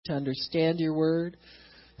to understand your word.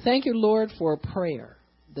 Thank you, Lord, for prayer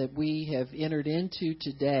that we have entered into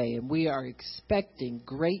today, and we are expecting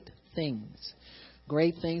great things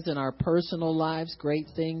in our personal lives, great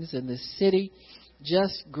things in the city,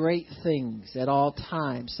 just great things at all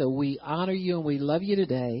times. So we honor you and we love you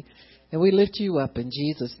today, and we lift you up in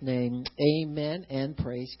Jesus' name. Amen and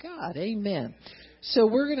praise God. Amen. So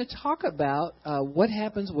we're going to talk about what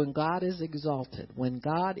happens when God is exalted. When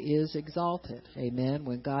God is exalted. Amen.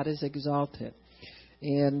 When God is exalted.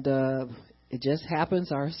 And it just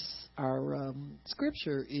happens our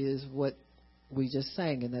scripture is what we just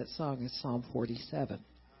sang in that song is Psalm 47.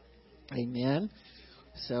 Amen.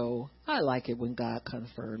 So I like it when God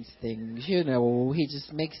confirms things. You know, he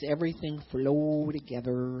just makes everything flow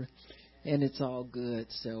together. And it's all good.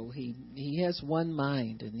 So he has one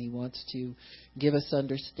mind, and he wants to give us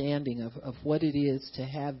understanding of what it is to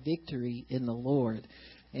have victory in the Lord.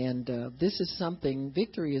 And this is something,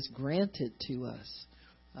 victory is granted to us.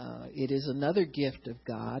 It is another gift of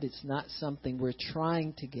God. It's not something we're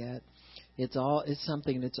trying to get. It's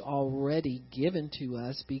something that's already given to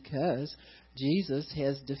us because Jesus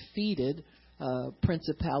has defeated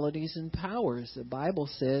principalities and powers. The Bible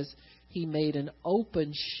says he made an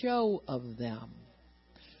open show of them.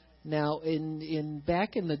 Now,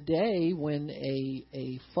 back in the day when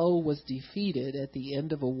a foe was defeated at the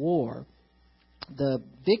end of a war, the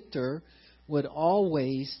victor would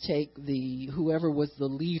always take whoever was the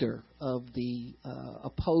leader of the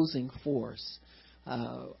opposing force.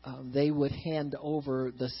 They would hand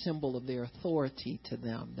over the symbol of their authority to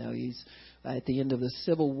them. Now, at the end of the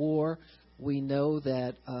Civil War, we know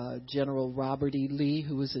that General Robert E. Lee,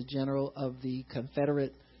 who was a general of the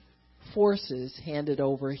Confederate forces, handed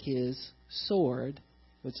over his sword,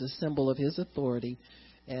 which is a symbol of his authority,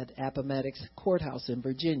 at Appomattox Courthouse in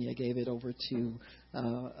Virginia, gave it over to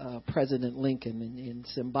President Lincoln in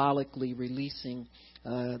symbolically releasing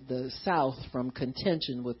the South from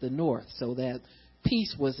contention with the North so that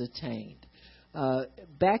peace was attained.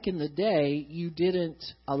 Back in the day, you didn't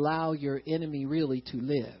allow your enemy really to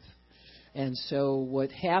live. And so what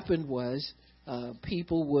happened was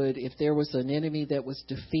people would, if there was an enemy that was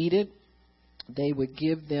defeated, they would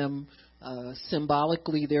give them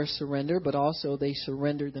symbolically their surrender, but also they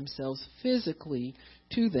surrendered themselves physically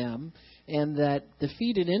to them, and that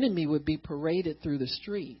defeated enemy would be paraded through the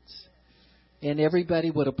streets, and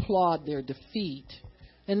everybody would applaud their defeat.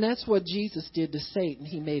 And that's what Jesus did to Satan.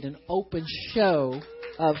 He made an open show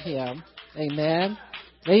of him. Amen.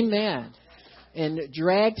 Amen. And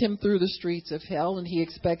dragged him through the streets of hell, and he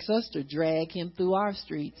expects us to drag him through our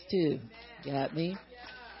streets too. Got me?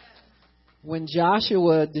 When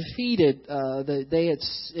Joshua defeated,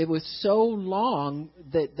 it was so long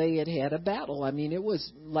that they had a battle. I mean, it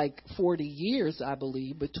was like 40 years, I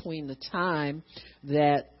believe, between the time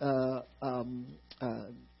that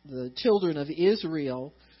the children of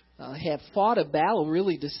Israel had fought a battle,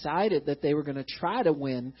 really decided that they were going to try to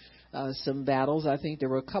win some battles. I think there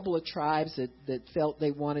were a couple of tribes that felt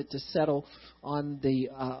they wanted to settle on the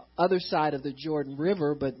other side of the Jordan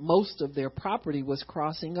River, but most of their property was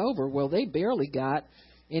crossing over. Well, they barely got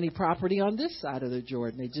any property on this side of the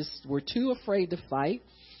Jordan. They just were too afraid to fight.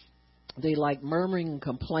 They like murmuring and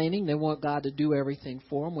complaining. They want God to do everything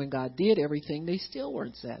for them. When God did everything, they still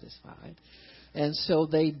weren't satisfied. And so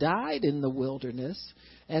they died in the wilderness.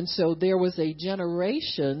 And so there was a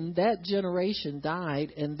generation, that generation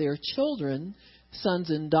died, and their children, sons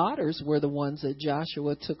and daughters, were the ones that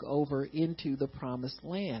Joshua took over into the promised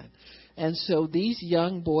land. And so these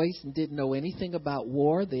young boys didn't know anything about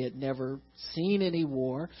war. They had never seen any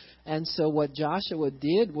war. And so what Joshua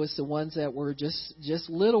did was the ones that were just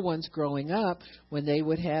little ones growing up, when they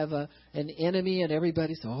would have an enemy and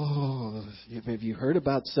everybody said, oh, have you heard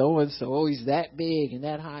about so-and-so? Oh, he's that big and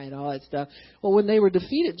that high and all that stuff. Well, when they were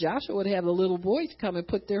defeated, Joshua would have the little boys come and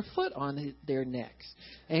put their foot on their necks.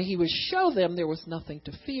 And he would show them there was nothing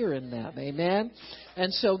to fear in them. Amen?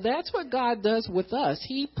 And so that's what God does with us.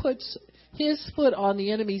 He puts his foot on the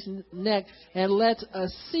enemy's neck and lets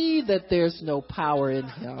us see that there's no power in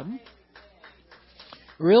him.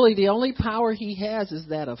 Really, the only power he has is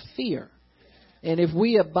that of fear. And if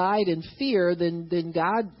we abide in fear, then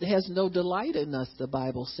God has no delight in us, the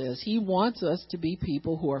Bible says. He wants us to be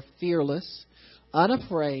people who are fearless,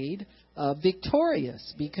 unafraid,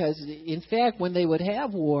 victorious. Because, in fact, when they would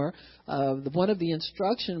have war, one of the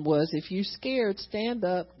instruction was, if you're scared, stand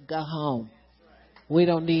up, go home. We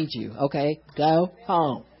don't need you, okay? Go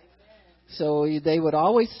home. So they would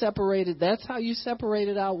always separate it. That's how you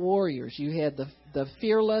separated out warriors. You had the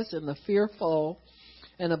fearless and the fearful,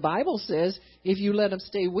 And the Bible says if you let them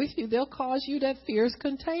stay with you, they'll cause you that fear is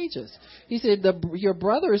contagious. He said your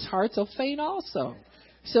brother's hearts will faint also.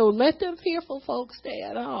 So let them fearful folks stay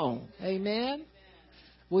at home. Amen.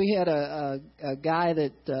 We had a guy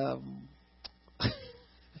that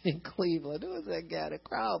in Cleveland. Who was that guy? The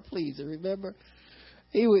crowd pleaser. Remember?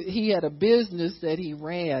 He had a business that he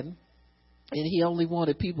ran, and he only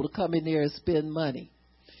wanted people to come in there and spend money.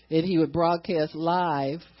 And he would broadcast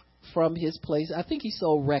live from his place. I think he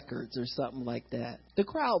sold records or something like that. The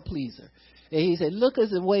crowd pleaser. And he said, look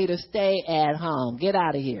as a way to stay at home. Get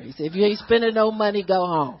out of here. He said, if you ain't spending no money, go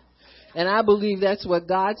home. And I believe that's what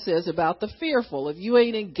God says about the fearful. If you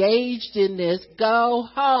ain't engaged in this, go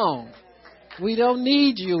home. We don't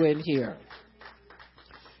need you in here.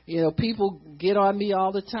 You know, people get on me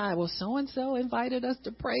all the time. Well, so-and-so invited us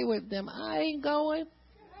to pray with them. I ain't going.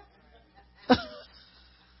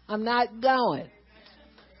 I'm not going.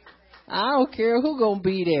 I don't care who gonna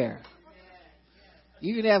be there.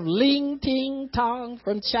 You can have Ling Ting Tong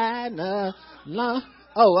from China.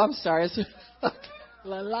 Oh, I'm sorry.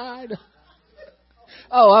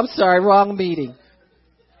 Oh, I'm sorry. Wrong meeting.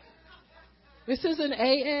 This is an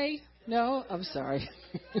AA? No, I'm sorry.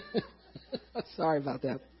 Sorry about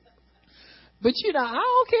that. But, you know, I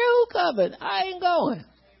don't care who coming. I ain't going.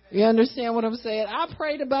 You understand what I'm saying? I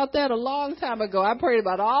prayed about that a long time ago. I prayed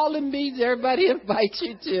about all the meetings everybody invites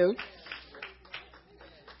you to.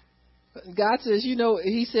 God says, you know,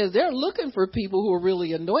 he says they're looking for people who are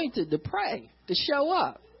really anointed to pray, to show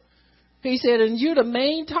up. He said, and you're the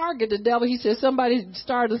main target, the devil. He said, somebody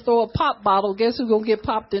started to throw a pop bottle. Guess who's going to get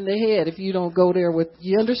popped in the head if you don't go there with,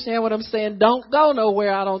 you understand what I'm saying? Don't go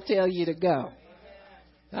nowhere I don't tell you to go.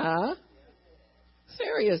 Huh?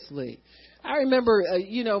 Seriously. I remember,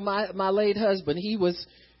 you know, my late husband, he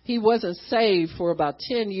wasn't saved for about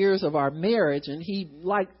 10 years of our marriage, and he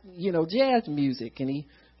liked, you know, jazz music, and he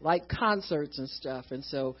liked concerts and stuff. And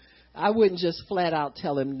so I wouldn't just flat out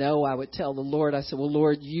tell him no. I would tell the Lord, I said, well,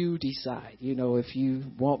 Lord, you decide, you know, if you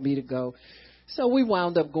want me to go. So we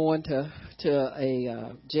wound up going to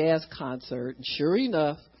a jazz concert. And sure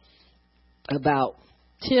enough, about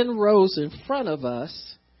 10 rows in front of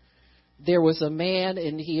us, there was a man,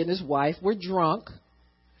 and he and his wife were drunk,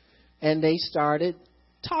 and they started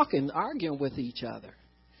talking, arguing with each other.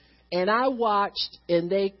 And I watched,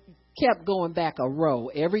 and they kept going back a row.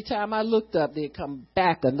 Every time I looked up, they'd come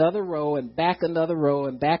back another row and back another row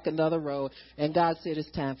and back another row. And God said,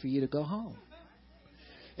 it's time for you to go home.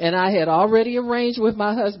 And I had already arranged with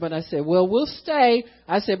my husband. I said, well, we'll stay.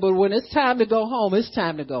 I said, but when it's time to go home, it's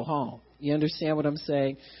time to go home. You understand what I'm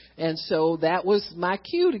saying? And so that was my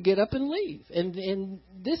cue to get up and leave. And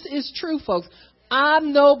this is true, folks.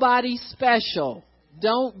 I'm nobody special.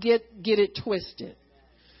 Don't get it twisted.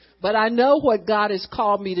 But I know what God has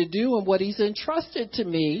called me to do and what he's entrusted to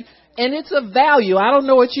me. And it's of value. I don't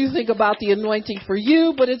know what you think about the anointing for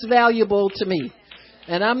you, but it's valuable to me.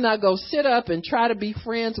 And I'm not going to sit up and try to be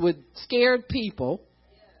friends with scared people.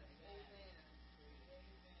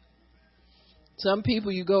 Some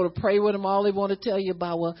people, you go to pray with them, all they want to tell you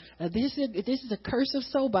about, well, this is a curse of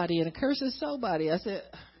somebody and a curse of somebody. I said,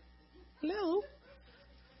 hello?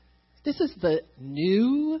 This is the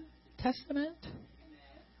New Testament?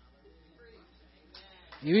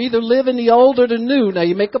 You either live in the old or the new. Now,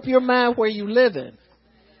 you make up your mind where you live in.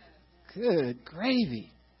 Good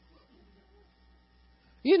gravy.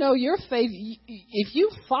 You know, your faith, if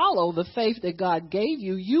you follow the faith that God gave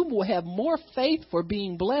you, you will have more faith for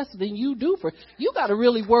being blessed than you do for. You got to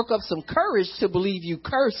really work up some courage to believe you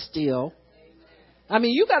curse still. I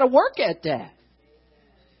mean, you got to work at that.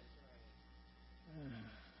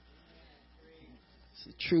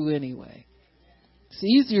 It's true anyway. It's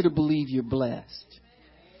easier to believe you're blessed.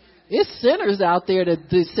 It's sinners out there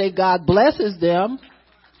that say God blesses them.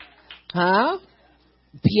 Huh?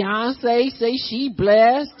 Beyonce say she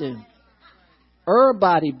blessed and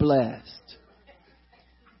everybody blessed.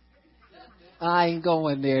 I ain't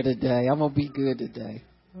going there today. I'm going to be good today.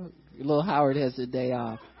 Little Howard has a day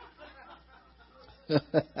off.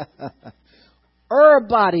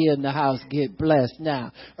 Everybody in the house get blessed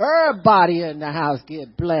now. Everybody in the house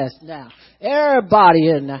get blessed now. Everybody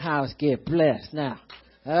in the house get blessed now.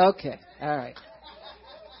 Okay. All right.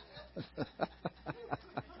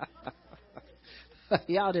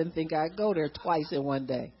 Y'all didn't think I'd go there twice in one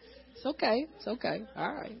day. It's okay. It's okay.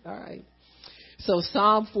 All right. All right. So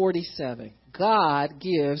Psalm 47. God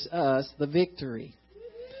gives us the victory.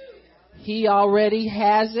 He already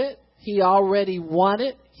has it. He already won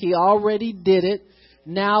it. He already did it.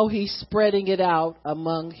 Now he's spreading it out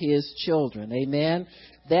among his children. Amen.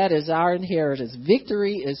 That is our inheritance.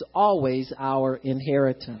 Victory is always our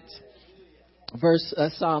inheritance.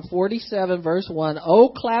 Psalm 47, verse 1. Oh,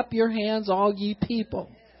 clap your hands, all ye people.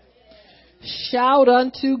 Shout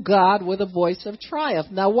unto God with a voice of triumph.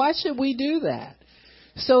 Now, why should we do that?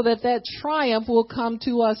 So that triumph will come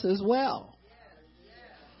to us as well.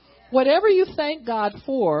 Whatever you thank God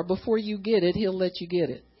for, before you get it, He'll let you get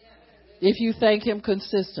it. If you thank Him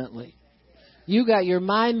consistently. You got your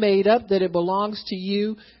mind made up that it belongs to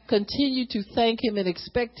you. Continue to thank Him and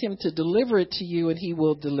expect Him to deliver it to you, and He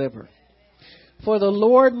will deliver. For the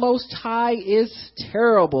Lord Most High is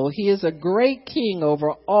terrible. He is a great king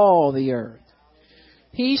over all the earth.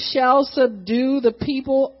 He shall subdue the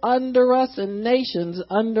people under us and nations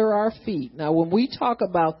under our feet. Now, when we talk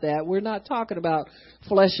about that, we're not talking about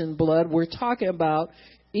flesh and blood. We're talking about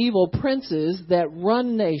evil princes that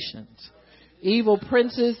run nations. Evil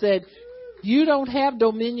princes that you don't have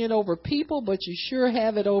dominion over people, but you sure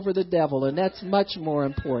have it over the devil. And that's much more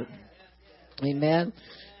important. Amen.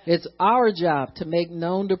 It's our job to make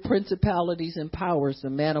known to principalities and powers the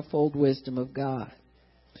manifold wisdom of God.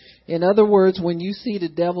 In other words, when you see the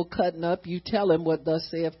devil cutting up, you tell him what thus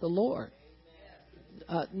saith the Lord.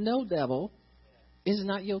 No, devil, it's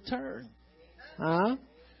not your turn.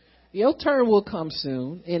 Your turn will come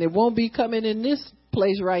soon, and it won't be coming in this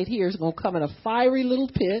place right here. It's going to come in a fiery little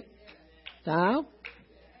pit.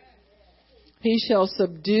 He shall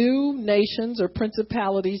subdue nations or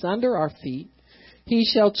principalities under our feet. He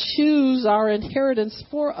shall choose our inheritance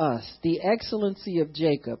for us, the excellency of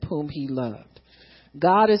Jacob, whom he loved.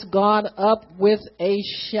 God is gone up with a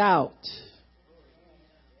shout.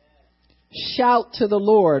 Shout to the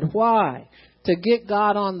Lord. Why? To get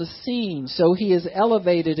God on the scene, so He is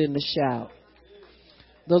elevated in the shout.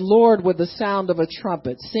 The Lord with the sound of a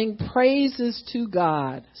trumpet. Sing praises to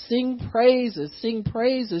God. Sing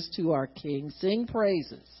praises to our King. Sing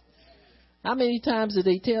praises. How many times did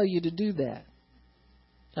they tell you to do that?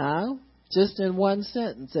 Just in one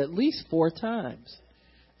sentence, at least 4 times.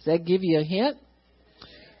 Does that give you a hint?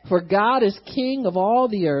 For God is King of all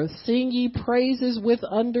the earth. Sing ye praises with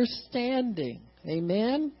understanding.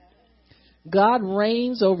 Amen. God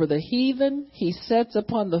reigns over the heathen. He sits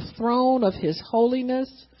upon the throne of His holiness.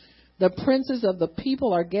 The princes of the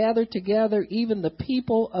people are gathered together, even the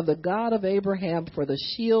people of the God of Abraham, for the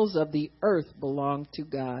shields of the earth belong to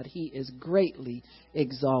God. He is greatly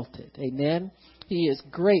exalted. Amen. He is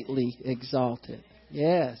greatly exalted.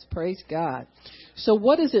 Yes, praise God. So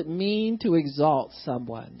what does it mean to exalt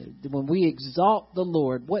someone? When we exalt the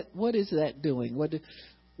Lord, what is that doing?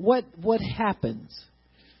 What happens?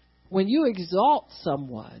 When you exalt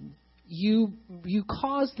someone, you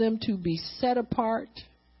cause them to be set apart,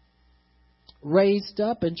 raised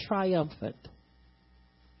up, and triumphant.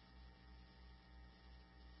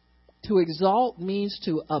 To exalt means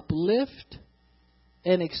to uplift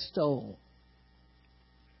and extol.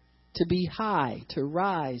 To be high, to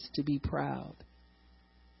rise, to be proud.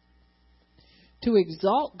 To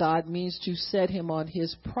exalt God means to set Him on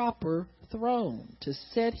His proper throne, to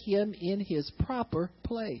set Him in His proper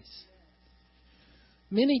place.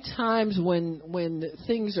 Many times when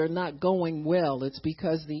things are not going well, it's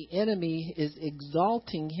because the enemy is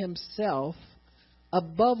exalting himself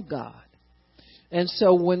above God. And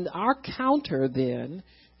so when our counter then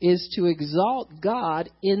is to exalt God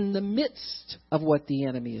in the midst of what the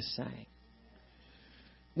enemy is saying.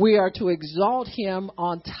 We are to exalt Him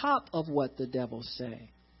on top of what the devil's saying.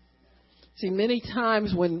 See, many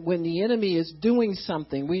times when the enemy is doing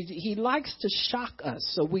something, he likes to shock us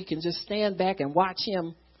so we can just stand back and watch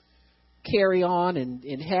him carry on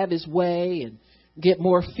and have his way and get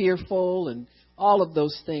more fearful and all of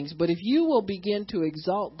those things. But if you will begin to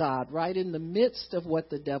exalt God right in the midst of what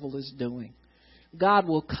the devil is doing, God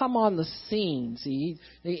will come on the scene. See,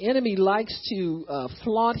 the enemy likes to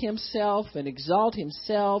flaunt himself and exalt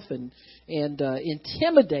himself and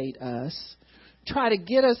intimidate us, try to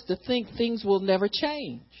get us to think things will never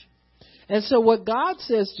change. And so what God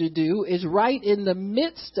says to do is right in the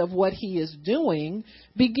midst of what He is doing,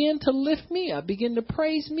 begin to lift me up, begin to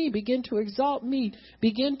praise me, begin to exalt me,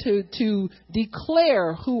 begin to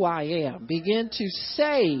declare who I am, begin to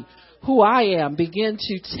say who I am, begin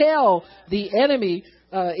to tell the enemy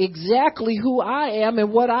exactly who I am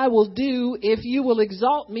and what I will do if you will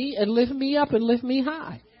exalt me and lift me up and lift me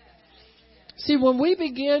high. See, when we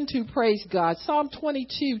begin to praise God, Psalm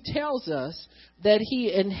 22 tells us that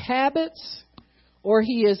He inhabits or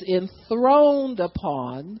He is enthroned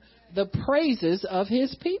upon the praises of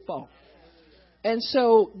His people. And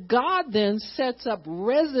so God then sets up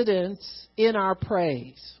residence in our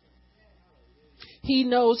praise. He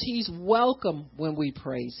knows He's welcome when we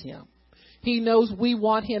praise Him. He knows we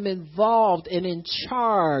want Him involved and in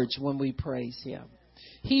charge when we praise Him.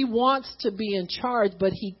 He wants to be in charge,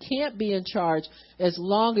 but he can't be in charge as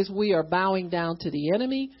long as we are bowing down to the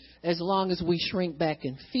enemy, as long as we shrink back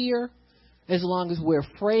in fear, as long as we're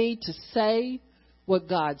afraid to say what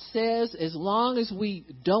God says, as long as we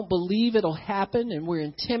don't believe it'll happen and we're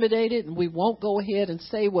intimidated and we won't go ahead and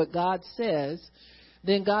say what God says,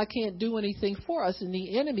 then God can't do anything for us and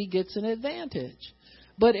the enemy gets an advantage.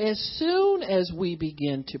 But as soon as we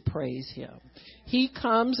begin to praise him, he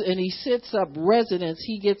comes and he sits up residence.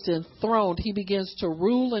 He gets enthroned. He begins to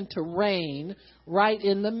rule and to reign right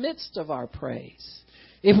in the midst of our praise.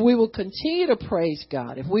 If we will continue to praise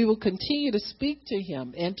God, if we will continue to speak to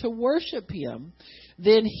him and to worship him,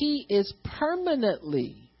 then he is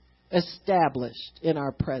permanently established in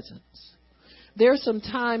our presence. There are some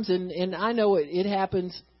times, and I know it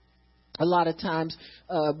happens a lot of times,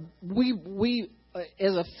 we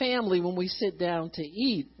as a family, when we sit down to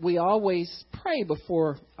eat, we always pray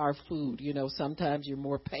before our food. You know, sometimes you're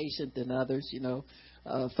more patient than others. You know,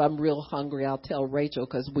 if I'm real hungry, I'll tell Rachel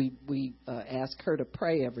because we ask her to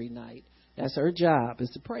pray every night. That's her job, is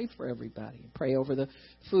to pray for everybody, pray over the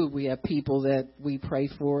food. We have people that we pray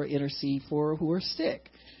for, intercede for, who are sick,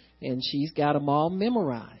 and she's got them all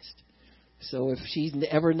memorized. So if she's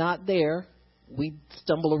ever not there, we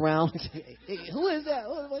stumble around and say, hey, who is that?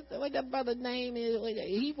 What that brother's name is?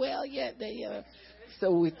 He well yet?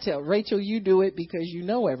 So we tell Rachel, you do it because you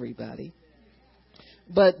know everybody.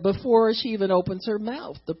 But before she even opens her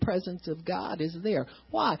mouth, the presence of God is there.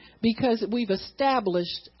 Why? Because we've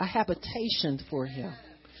established a habitation for him.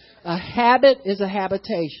 A habit is a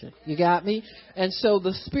habitation. You got me? And so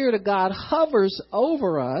the Spirit of God hovers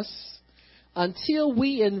over us until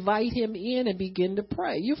we invite him in and begin to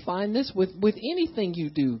pray. You find this with anything you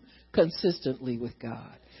do consistently with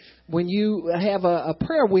God. When you have a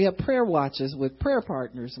prayer, we have prayer watches with prayer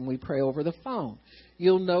partners, and we pray over the phone.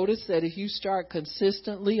 You'll notice that if you start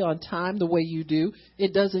consistently on time the way you do, you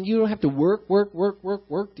don't have to work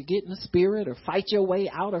to get in the Spirit or fight your way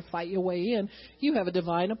out or fight your way in. You have a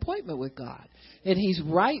divine appointment with God. And he's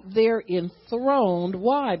right there enthroned.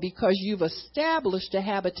 Why? Because you've established a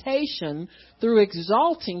habitation through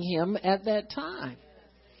exalting him at that time.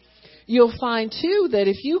 You'll find, too, that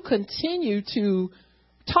if you continue to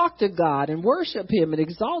talk to God and worship him and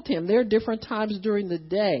exalt him, there are different times during the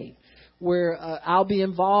day where I'll be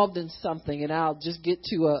involved in something and I'll just get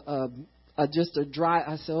to I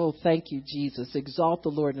say, oh, thank you, Jesus. Exalt the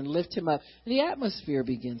Lord and lift him up. And the atmosphere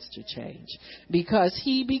begins to change because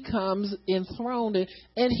he becomes enthroned,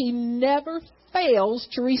 and he never fails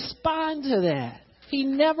to respond to that. He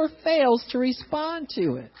never fails to respond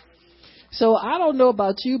to it. So I don't know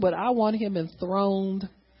about you, but I want him enthroned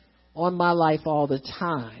on my life all the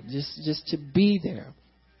time, just to be there.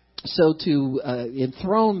 So to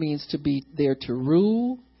enthrone means to be there to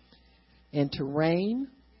rule and to reign.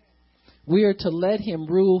 We are to let him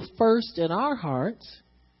rule first in our hearts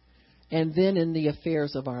and then in the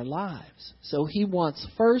affairs of our lives. So he wants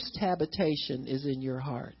first habitation is in your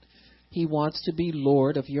heart. He wants to be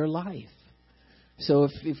Lord of your life. So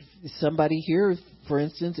if somebody here, for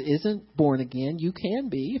instance, isn't born again, you can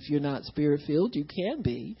be. If you're not Spirit-filled, you can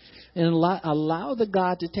be. And allow the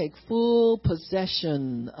God to take full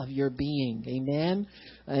possession of your being. Amen?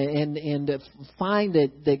 And find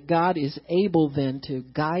that God is able then to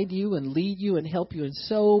guide you and lead you and help you in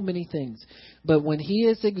so many things. But when he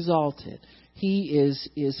is exalted, he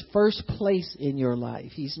is first place in your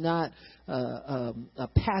life. He's not a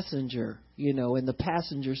passenger, in the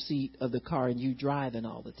passenger seat of the car and you driving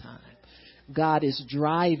all the time. God is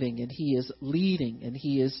driving and he is leading and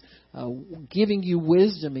he is giving you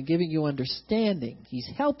wisdom and giving you understanding. He's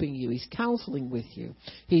helping you. He's counseling with you.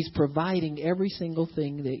 He's providing every single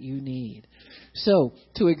thing that you need. So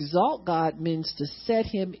to exalt God means to set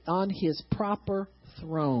him on his proper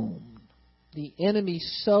throne. The enemy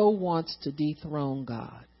so wants to dethrone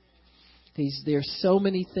God. There's so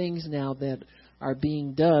many things now that are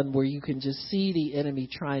being done where you can just see the enemy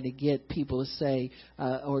trying to get people to say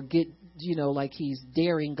or get, like he's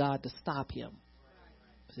daring God to stop him.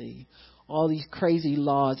 See, all these crazy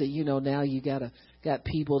laws that, now you got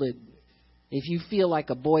people that if you feel like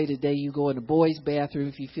a boy today, you go in the boys' bathroom.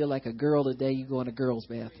 If you feel like a girl today, you go in a girl's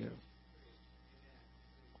bathroom.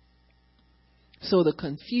 So the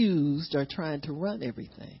confused are trying to run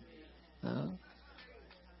everything.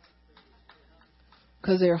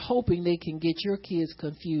 Because they're hoping they can get your kids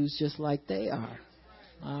confused just like they are.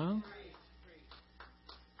 I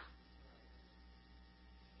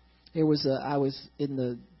was in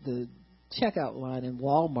the checkout line in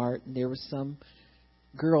Walmart, and there was some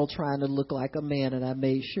girl trying to look like a man, and I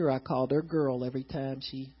made sure I called her girl every time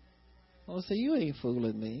I said, you ain't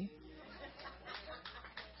fooling me.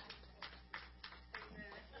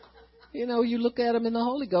 You know, you look at them in the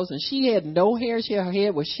Holy Ghost, and she had no hair. Her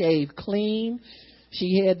hair was shaved clean.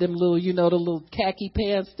 She had them little, you know, the little khaki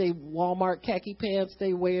pants, Walmart khaki pants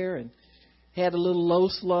they wear, and had a little low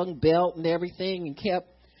slung belt and everything, and kept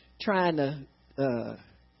trying to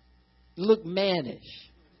look mannish.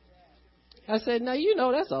 I said, now, you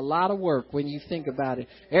know, that's a lot of work when you think about it.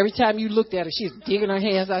 Every time you looked at her, she's digging her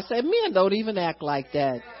hands. I said, men don't even act like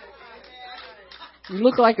that. You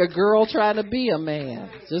look like a girl trying to be a man.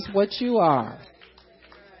 Just what you are.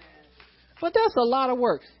 But that's a lot of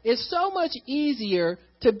work. It's so much easier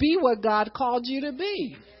to be what God called you to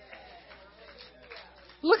be.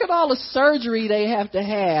 Look at all the surgery they have to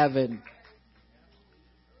have. And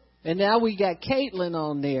now we got Caitlin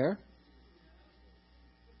on there.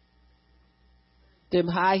 Them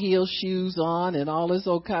high heel shoes on and all this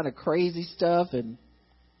old kind of crazy stuff, and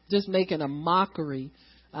just making a mockery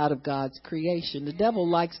out of God's creation. The devil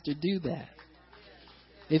likes to do that.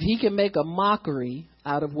 If he can make a mockery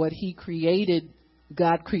out of what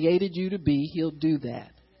God created you to be, he'll do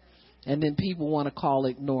that. And then people want to call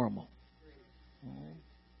it normal.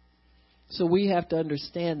 So we have to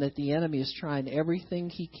understand that the enemy is trying everything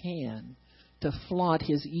he can to flaunt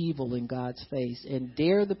his evil in God's face and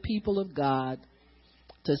dare the people of God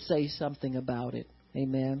to say something about it.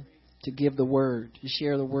 Amen. To give the word, to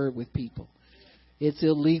share the word with people. It's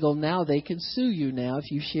illegal now. They can sue you now.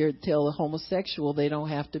 If you tell a homosexual they don't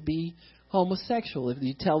have to be homosexual. If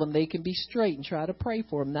you tell them they can be straight and try to pray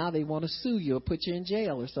for them, now they want to sue you or put you in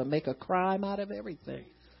jail or something. Make a crime out of everything.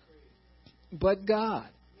 But God.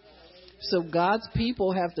 So God's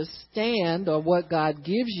people have to stand on what God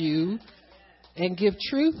gives you and give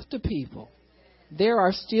truth to people. There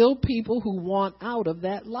are still people who want out of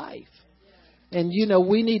that life. And, you know,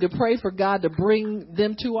 we need to pray for God to bring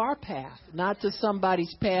them to our path, not to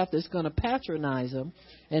somebody's path that's going to patronize them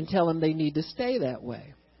and tell them they need to stay that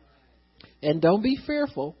way. And don't be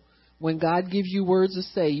fearful when God gives you words to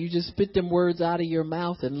say. You just spit them words out of your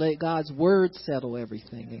mouth and let God's word settle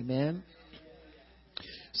everything. Amen.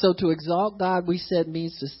 So to exalt God, we said,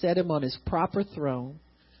 means to set him on his proper throne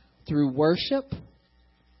through worship,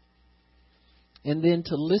 and then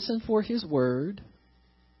to listen for his word,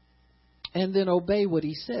 and then obey what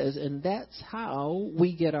he says. And that's how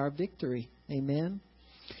we get our victory. Amen.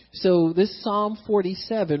 So this Psalm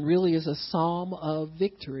 47 really is a psalm of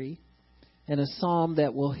victory, and a psalm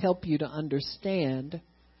that will help you to understand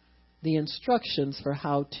the instructions for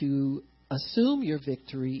how to assume your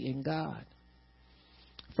victory in God.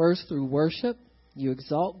 First, through worship, you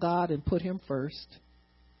exalt God and put him first.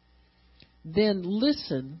 Then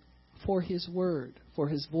listen for his word, for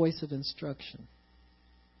his voice of instruction.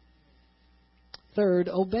 Third,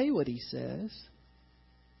 obey what he says.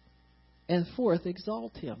 And fourth,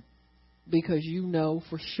 exalt him, because you know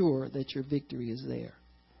for sure that your victory is there.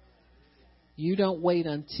 You don't wait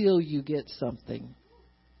until you get something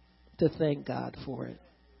to thank God for it.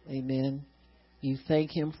 Amen. You thank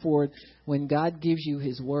him for it. When God gives you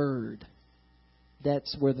his word,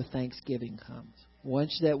 that's where the thanksgiving comes.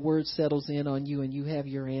 Once that word settles in on you and you have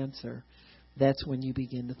your answer, that's when you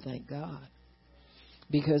begin to thank God.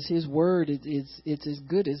 Because his word, it's as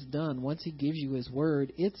good as done. Once he gives you his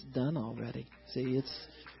word, it's done already. See, it's,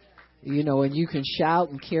 you know, and you can shout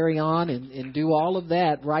and carry on and do all of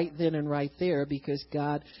that right then and right there, because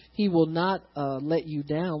God, he will not let you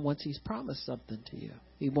down once he's promised something to you.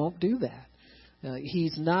 He won't do that.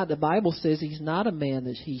 He's not, the Bible says he's not a man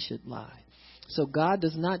that he should lie. So God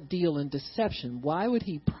does not deal in deception. Why would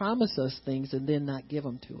he promise us things and then not give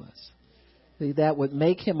them to us? See, that would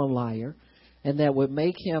make him a liar, and that would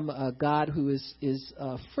make him a God who is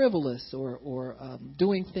frivolous or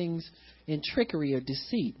doing things in trickery or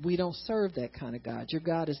deceit. We don't serve that kind of God. Your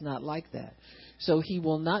God is not like that. So he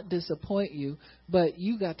will not disappoint you, but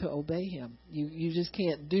you got to obey him. You just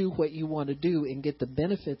can't do what you want to do and get the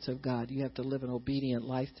benefits of God. You have to live an obedient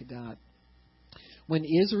life to God. When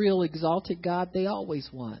Israel exalted God, they always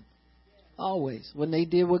won. Always. When they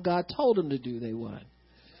did what God told them to do, they won.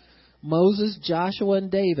 Moses, Joshua, and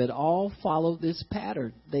David all followed this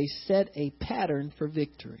pattern. They set a pattern for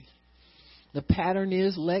victory. The pattern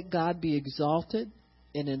is, let God be exalted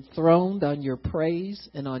and enthroned on your praise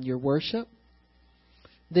and on your worship.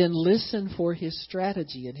 Then listen for his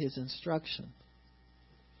strategy and his instruction.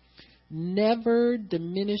 Never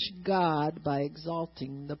diminish God by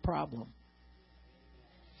exalting the problem.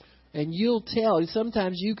 And you'll tell,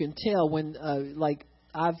 sometimes you can tell when, like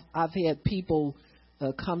I've had people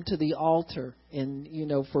come to the altar and, you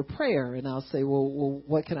know, for prayer, and I'll say, well,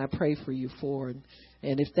 what can I pray for you for? And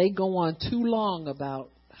if they go on too long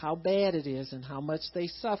about how bad it is and how much they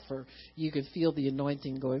suffer, you can feel the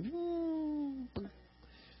anointing going.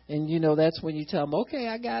 And, that's when you tell them, okay,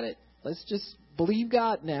 I got it. Let's just believe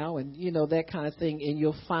God now. And, that kind of thing. And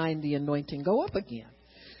you'll find the anointing go up again.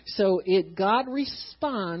 So God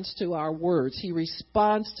responds to our words. He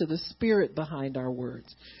responds to the spirit behind our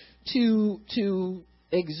words. To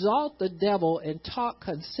exalt the devil and talk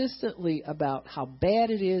consistently about how bad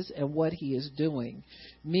it is and what he is doing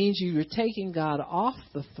means you're taking God off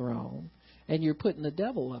the throne and you're putting the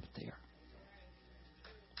devil up there.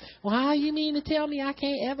 Well, how you mean to tell me I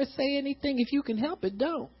can't ever say anything? If you can help it,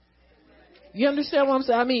 don't. You understand what I'm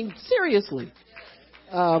saying? I mean, seriously.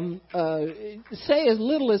 Say as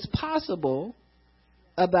little as possible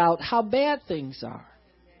about how bad things are.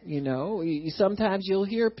 Sometimes you'll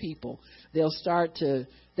hear people, they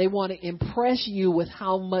want to impress you with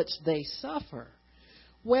how much they suffer.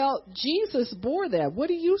 Well, Jesus bore that. What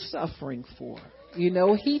are you suffering for?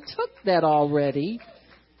 He took that already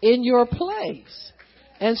in your place.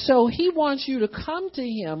 And so he wants you to come to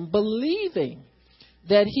him believing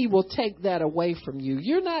that he will take that away from you.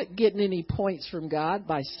 You're not getting any points from God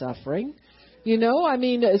by suffering.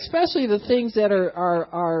 Especially the things that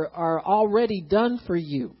are already done for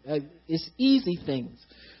you. It's easy things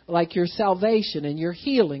like your salvation and your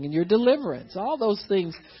healing and your deliverance. All those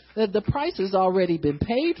things, that the price has already been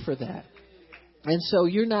paid for that. And so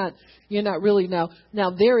you're not really now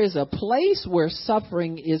there is a place where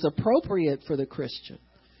suffering is appropriate for the Christian.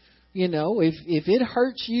 If it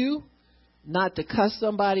hurts you not to cuss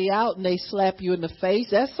somebody out and they slap you in the face,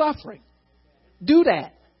 that's suffering. Do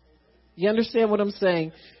that. You understand what I'm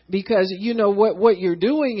saying? Because what you're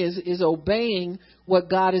doing is obeying what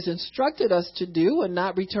God has instructed us to do and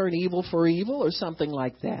not return evil for evil or something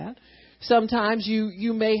like that. Sometimes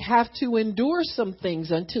you may have to endure some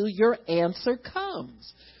things until your answer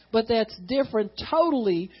comes. But that's different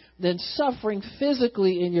totally than suffering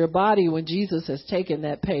physically in your body when Jesus has taken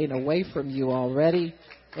that pain away from you already.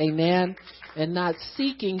 Amen. And not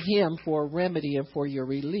seeking him for a remedy and for your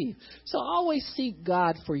relief. So always seek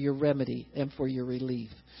God for your remedy and for your relief.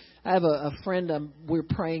 I have a friend we're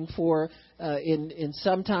praying for, and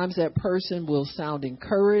sometimes that person will sound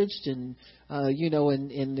encouraged and,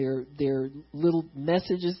 and their little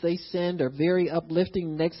messages they send are very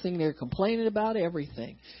uplifting. Next thing they're complaining about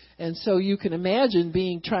everything. And so you can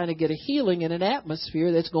imagine trying to get a healing in an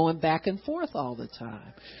atmosphere that's going back and forth all the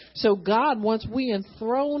time. So God, once we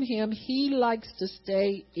enthrone him, he likes to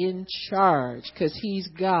stay in charge because he's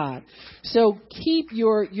God. So keep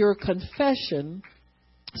your confession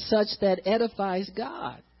such that edifies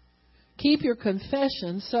God. Keep your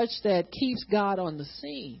confession such that keeps God on the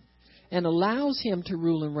scene and allows him to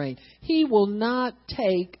rule and reign. He will not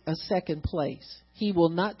take a second place. He will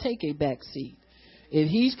not take a back seat. If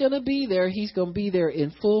he's going to be there, he's going to be there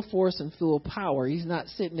in full force and full power. He's not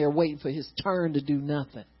sitting there waiting for his turn to do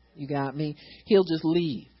nothing. You got me? He'll just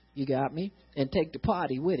leave. You got me? And take the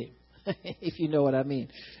party with him, if you know what I mean.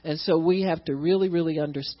 And so we have to really, really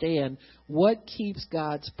understand what keeps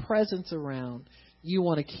God's presence around. You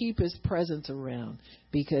want to keep his presence around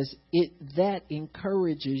because that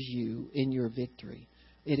encourages you in your victory.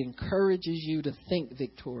 It encourages you to think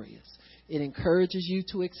victorious. It encourages you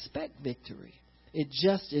to expect victory. It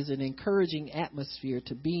just is an encouraging atmosphere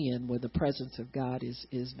to be in where the presence of God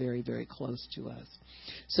is very, very close to us.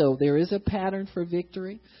 So there is a pattern for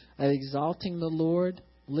victory, exalting the Lord,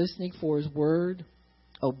 listening for his word,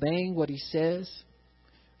 obeying what he says,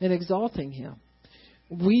 and exalting him.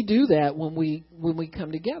 We do that when we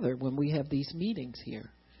come together, when we have these meetings here.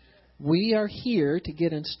 We are here to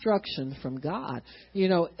get instruction from God.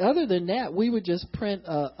 Other than that, we would just print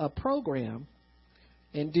a program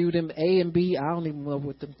and do them A and B. I don't even know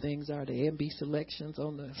what them things are. The A and B selections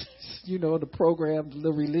on the, the program,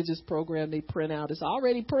 the religious program they print out. It's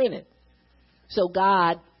already printed. So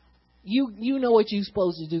God, you know what you're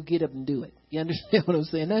supposed to do. Get up and do it. You understand what I'm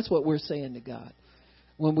saying? That's what we're saying to God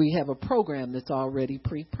when we have a program that's already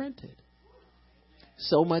pre-printed.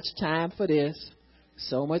 So much time for this,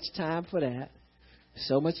 so much time for that,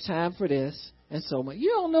 so much time for this, and so much. You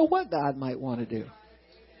don't know what God might want to do.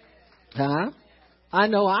 Huh? I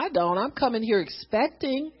know I don't. I'm coming here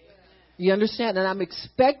expecting. You understand? And I'm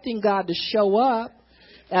expecting God to show up.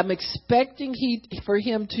 I'm expecting for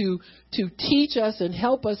him to teach us and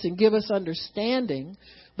help us and give us understanding.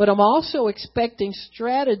 But I'm also expecting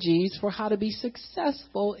strategies for how to be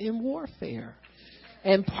successful in warfare.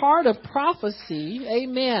 And part of prophecy,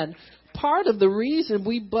 amen, part of the reason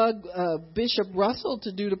we bug Bishop Russell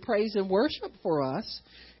to do the praise and worship for us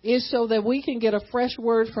is so that we can get a fresh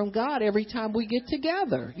word from God every time we get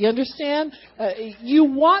together. You understand? You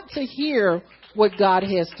want to hear what God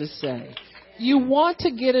has to say. You want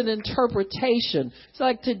to get an interpretation. It's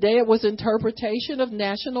like today it was interpretation of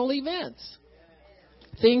national events.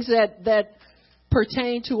 Things that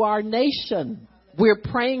pertain to our nation. We're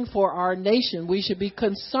praying for our nation. We should be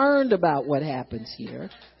concerned about what happens here.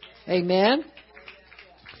 Amen.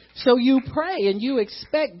 So you pray and you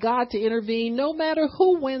expect God to intervene no matter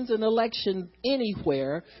who wins an election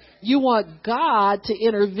anywhere. You want God to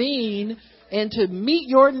intervene and to meet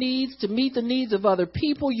your needs, to meet the needs of other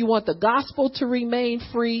people. You want the gospel to remain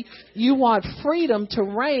free. You want freedom to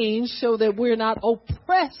reign so that we're not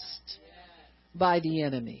oppressed by the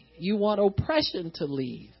enemy. You want oppression to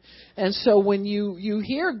leave. And so when you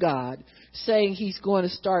hear God saying he's going to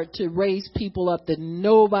start to raise people up that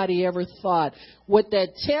nobody ever thought, what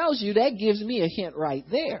that tells you, that gives me a hint right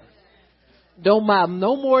there. Don't buy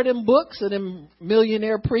no more of them books of them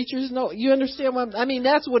millionaire preachers. No, you understand what I mean?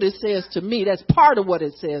 That's what it says to me. That's part of what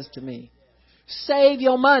it says to me. Save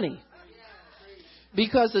your money.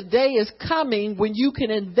 Because the day is coming when you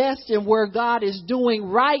can invest in where God is doing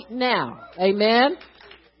right now. Amen.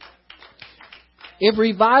 If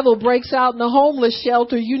revival breaks out in the homeless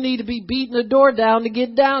shelter, you need to be beating the door down to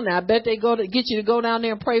get down there. I bet they get you to go down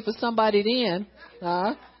there and pray for somebody then.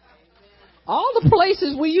 All the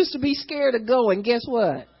places we used to be scared of going, guess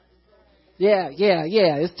what? Yeah.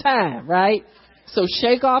 It's time, right? So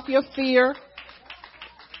shake off your fear.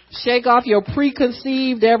 Shake off your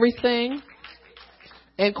preconceived everything.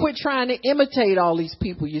 And quit trying to imitate all these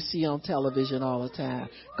people you see on television all the time.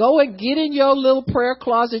 Go and get in your little prayer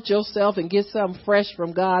closet yourself and get something fresh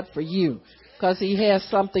from God for you. Because he has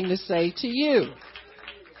something to say to you.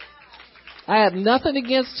 I have nothing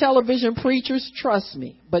against television preachers, trust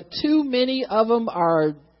me. But too many of them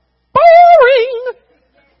are boring.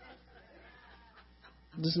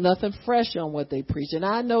 There's nothing fresh on what they preach. And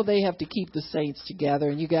I know they have to keep the saints together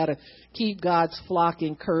and you got to keep God's flock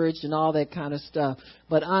encouraged and all that kind of stuff.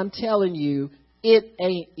 But I'm telling you, it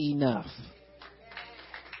ain't enough.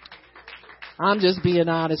 I'm just being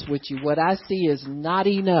honest with you. What I see is not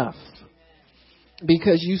enough.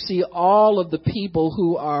 Because you see all of the people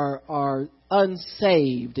who are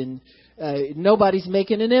unsaved and nobody's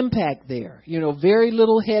making an impact there. You know, very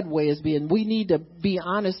little headway is being. We need to be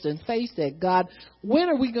honest and face that. God, when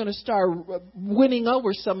are we going to start winning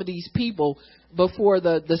over some of these people before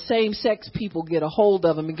the same-sex people get a hold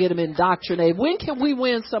of them and get them indoctrinated? When can we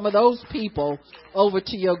win some of those people over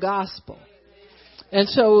to your gospel? And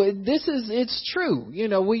so it's true. You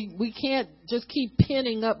know, we can't just keep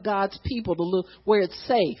pinning up God's people to look where it's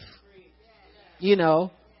safe. You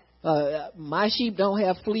know, my sheep don't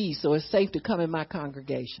have fleas, so it's safe to come in my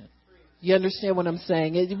congregation. You understand what I'm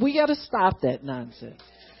saying? We got to stop that nonsense.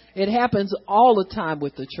 It happens all the time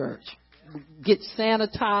with the church. Get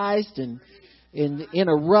sanitized and in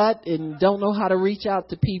a rut and don't know how to reach out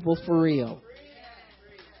to people for real.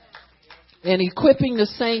 And equipping the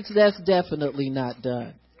saints, that's definitely not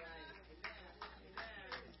done.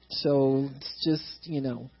 So it's just, you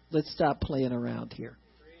know, let's stop playing around here.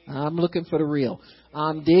 I'm looking for the real.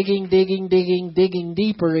 I'm digging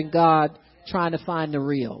deeper in God, trying to find the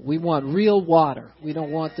real. We want real water. We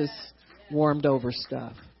don't want this warmed over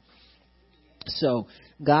stuff. So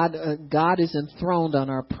God is enthroned on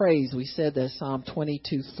our praise. We said that Psalm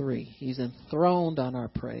 22:3. He's enthroned on our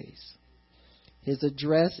praise. His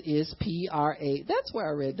address is P-R-A. That's where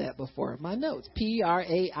I read that before. My notes.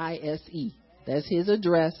 P-R-A-I-S-E. That's his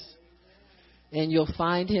address. And you'll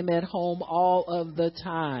find him at home all of the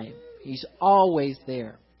time. He's always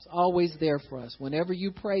there. He's always there for us. Whenever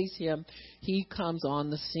you praise him, he comes on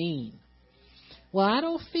the scene. Well, I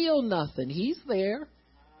don't feel nothing. He's there.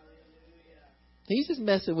 He's just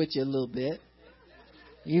messing with you a little bit.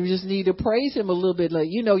 You just need to praise him a little bit. Like,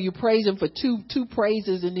 you know, you praise him for two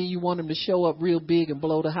praises and then you want him to show up real big and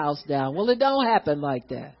blow the house down. Well, it don't happen like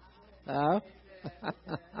that.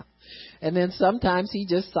 And then sometimes he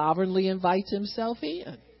just sovereignly invites himself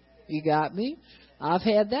in. You got me? I've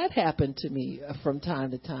had that happen to me from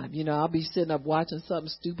time to time. You know, I'll be sitting up watching something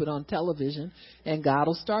stupid on television and God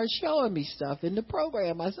will start showing me stuff in the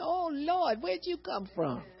program. I say, oh, Lord, where'd you come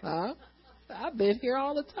from? I've been here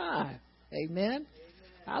all the time. Amen.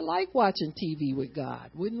 I like watching TV with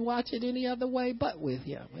God. Wouldn't watch it any other way but with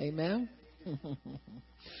him. Amen.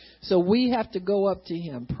 So we have to go up to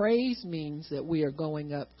him. Praise means that we are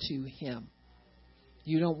going up to him.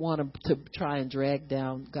 You don't want to try and drag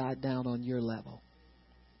God down on your level.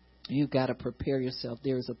 You've got to prepare yourself.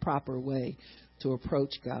 There is a proper way to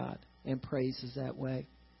approach God, and praise is that way.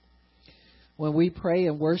 When we pray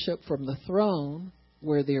and worship from the throne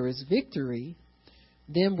where there is victory,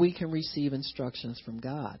 then we can receive instructions from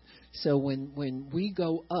God. So when we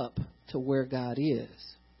go up to where God is,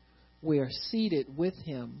 we are seated with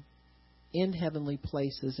him in heavenly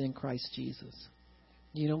places in Christ Jesus.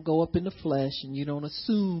 You don't go up in the flesh and you don't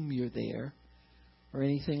assume you're there or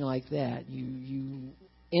anything like that. You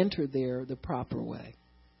enter there the proper way.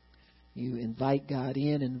 You invite God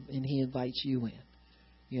in and he invites you in.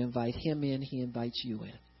 You invite him in, he invites you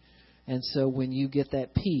in. And so when you get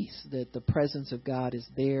that peace, that the presence of God is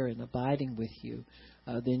there and abiding with you,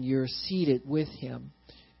 then you're seated with him.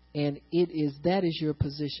 And that is your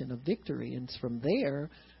position of victory. And it's from there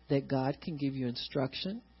that God can give you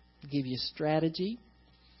instruction, give you strategy,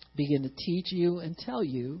 begin to teach you and tell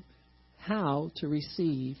you how to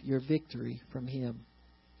receive your victory from him.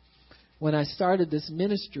 When I started this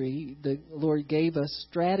ministry, the Lord gave us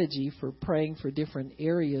strategy for praying for different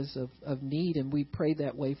areas of need, and we prayed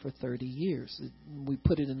that way for 30 years. We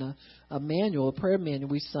put it in a manual, a prayer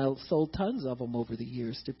manual. We sold tons of them over the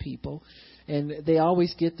years to people, and they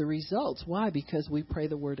always get the results. Why? Because we pray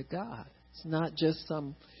the Word of God. It's not just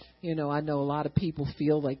some, I know a lot of people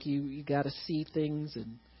feel like you got to see things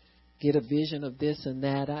and get a vision of this and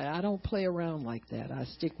that. I don't play around like that. I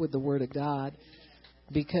stick with the Word of God.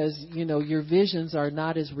 Because, your visions are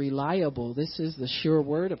not as reliable. This is the sure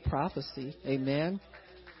word of prophecy. Amen.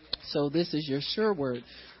 So this is your sure word.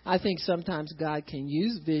 I think sometimes God can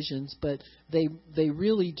use visions, but they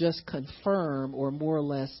really just confirm or more or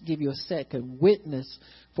less give you a second witness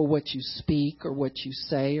for what you speak or what you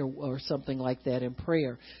say or something like that in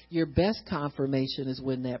prayer. Your best confirmation is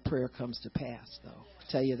when that prayer comes to pass, though.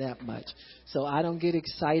 Tell you that much. So I don't get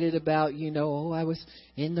excited about, I was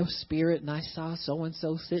in the spirit and I saw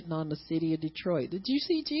so-and-so sitting on the city of Detroit. Did you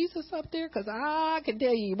see Jesus up there? Because I can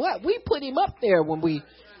tell you what, we put him up there when we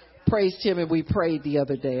praised him and we prayed the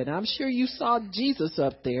other day. And I'm sure you saw Jesus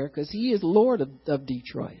up there because he is Lord of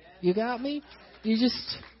Detroit. You got me? You just...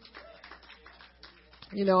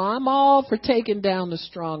 I'm all for taking down the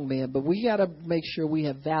strong man, but we got to make sure we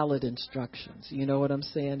have valid instructions. You know what I'm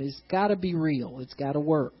saying? It's got to be real. It's got to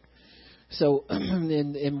work. So,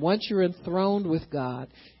 and once you're enthroned with God,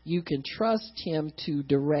 you can trust him to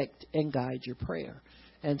direct and guide your prayer.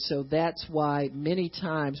 And so that's why many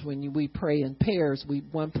times when we pray in pairs,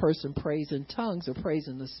 one person prays in tongues or prays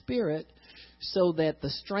in the Spirit, so that the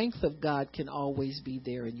strength of God can always be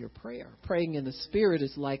there in your prayer. Praying in the Spirit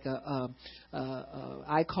is like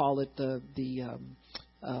I call it the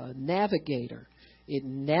navigator. It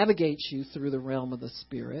navigates you through the realm of the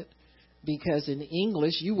Spirit, because in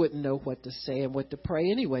English you wouldn't know what to say and what to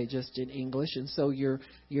pray anyway, just in English. And so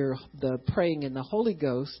the praying in the Holy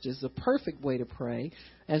Ghost is the perfect way to pray,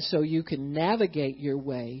 and so you can navigate your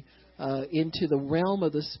way into the realm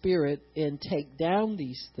of the Spirit and take down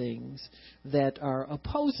these things that are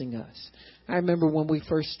opposing us. I remember when we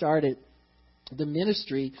first started the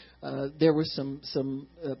ministry, there were some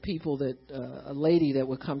people a lady that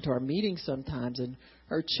would come to our meetings sometimes, and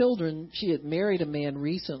her children, she had married a man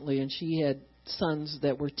recently, and she had sons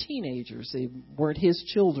that were teenagers. They weren't his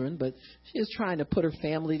children, but she was trying to put her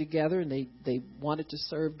family together, and they wanted to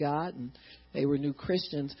serve God, and they were new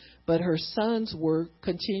Christians, but her sons were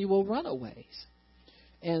continual runaways.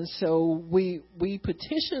 And so we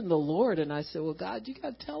petitioned the Lord, and I said, well, God, you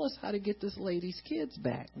got to tell us how to get this lady's kids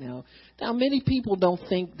back. Now, many people don't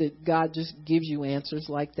think that God just gives you answers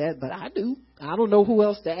like that, but I do. I don't know who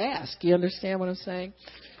else to ask. You understand what I'm saying?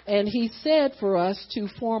 And he said for us to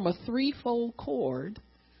form a threefold cord.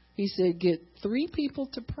 He said, get 3 people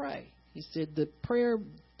to pray. He said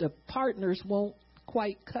the partners won't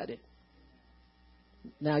quite cut it.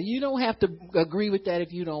 Now, you don't have to agree with that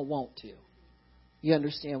if you don't want to. You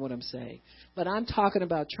understand what I'm saying? But I'm talking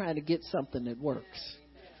about trying to get something that works.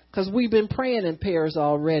 Because we've been praying in pairs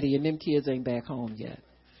already, and them kids ain't back home yet.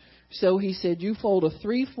 So he said, you fold a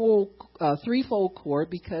threefold cord,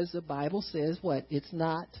 because the Bible says what? It's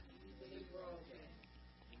not.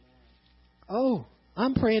 Oh,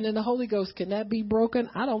 I'm praying in the Holy Ghost. Can that be broken?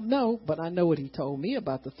 I don't know, but I know what he told me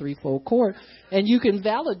about the threefold cord. And you can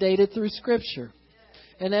validate it through Scripture.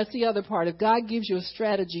 And that's the other part. If God gives you a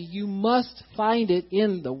strategy, you must find it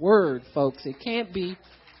in the Word, folks. It can't be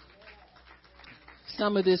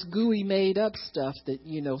some of this gooey made up stuff that,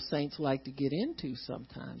 saints like to get into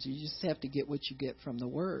sometimes. You just have to get what you get from the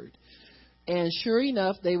Word. And sure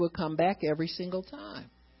enough, they would come back every single time.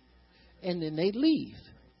 And then they'd leave.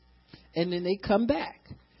 And then they'd come back.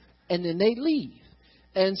 And then they'd leave.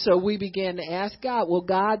 And so we began to ask God, well,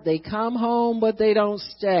 God, they come home, but they don't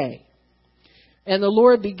stay. And the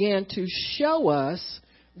Lord began to show us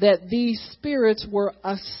that these spirits were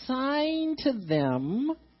assigned to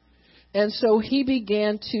them. And so he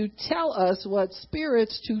began to tell us what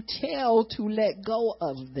spirits to tell to let go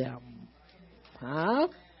of them. Huh?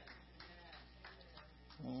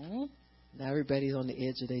 Mm. Now everybody's on the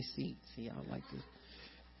edge of their seat. See, I like this.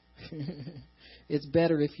 It's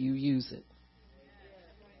better if you use it.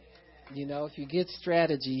 You know, if you get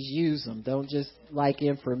strategies, use them. Don't just like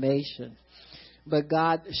information. But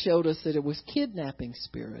God showed us that it was kidnapping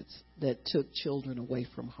spirits that took children away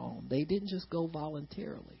from home. They didn't just go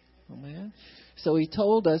voluntarily. Amen. So he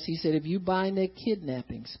told us, he said, if you bind that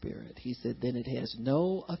kidnapping spirit, he said, then it has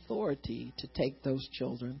no authority to take those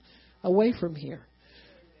children away from here.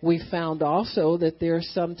 We found also that there are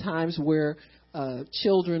some times where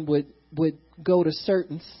children would go to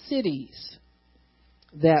certain cities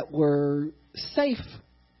that were safe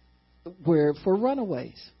for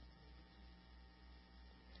runaways.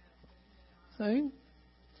 Okay?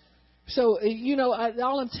 So, you know,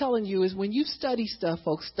 all I'm telling you is when you study stuff,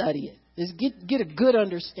 folks, study it. Is get a good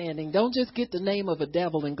understanding. Don't just get the name of a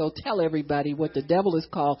devil and go tell everybody what the devil is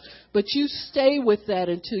called. But you stay with that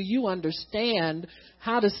until you understand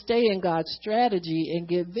how to stay in God's strategy and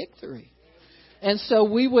get victory. And so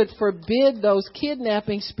we would forbid those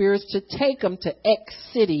kidnapping spirits to take them to X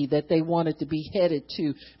city that they wanted to be headed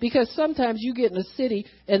to. Because sometimes you get in a city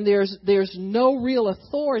and there's no real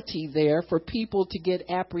authority there for people to get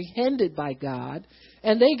apprehended by God.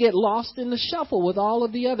 And they get lost in the shuffle with all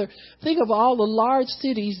of the other. Think of all the large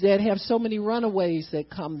cities that have so many runaways that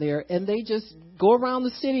come there. And they just go around the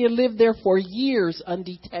city and live there for years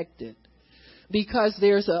undetected. Because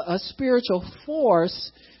there's a spiritual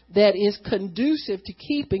force that is conducive to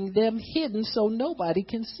keeping them hidden so nobody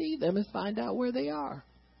can see them and find out where they are.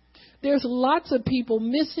 There's lots of people,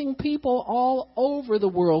 missing people all over the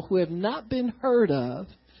world who have not been heard of.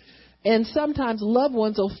 And sometimes loved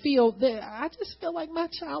ones will feel that I just feel like my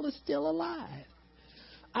child is still alive.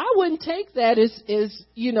 I wouldn't take that as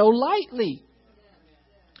lightly.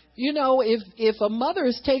 You know, if a mother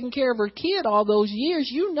is taking care of her kid all those years,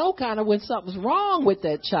 you know kind of when something's wrong with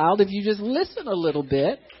that child if you just listen a little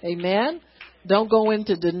bit. Amen. Don't go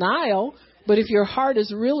into denial. But if your heart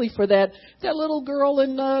is really for that little girl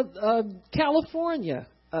in California,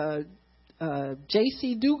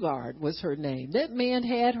 J.C. Dugard was her name. That man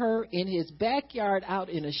had her in his backyard out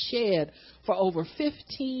in a shed for over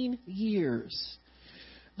 15 years.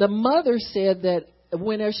 The mother said that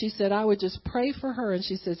whenever she said, I would just pray for her. And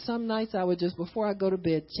she said, some nights I would just, before I go to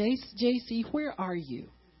bed, J.C., where are you?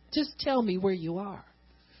 Just tell me where you are.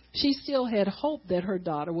 She still had hope that her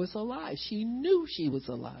daughter was alive. She knew she was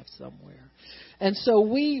alive somewhere. And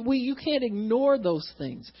so you can't ignore those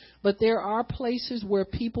things. But there are places where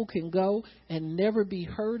people can go and never be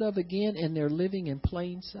heard of again, and they're living in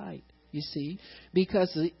plain sight, you see,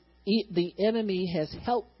 because the enemy has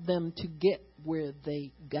helped them to get where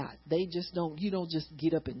they got. You don't just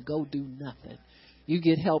get up and go do nothing. You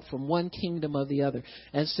get help from one kingdom or the other.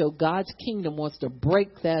 And so God's kingdom wants to break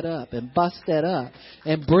that up and bust that up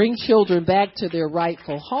and bring children back to their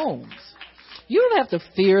rightful homes. You don't have to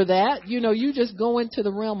fear that. You just go into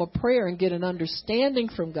the realm of prayer and get an understanding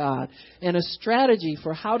from God and a strategy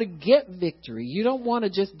for how to get victory. You don't want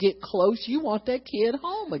to just get close. You want that kid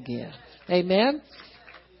home again. Amen.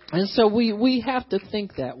 And so we have to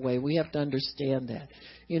think that way. We have to understand that.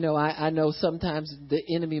 I know sometimes the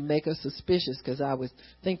enemy make us suspicious because I would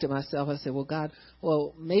think to myself, I said, well, God,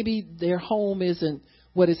 maybe their home isn't,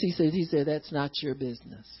 what does he say? He said, that's not your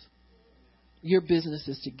business. Your business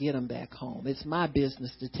is to get them back home. It's my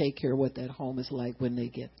business to take care of what that home is like when they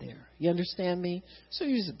get there. You understand me? So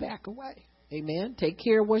you just back away. Amen. Take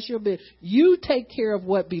care of what's your business. You take care of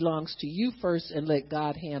what belongs to you first and let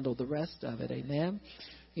God handle the rest of it. Amen.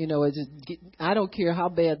 I don't care how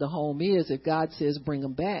bad the home is. If God says bring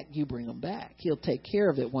them back, you bring them back. He'll take care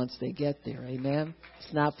of it once they get there. Amen.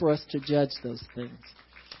 It's not for us to judge those things.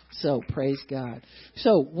 So praise God.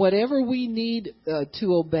 So whatever we need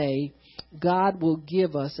to obey, God will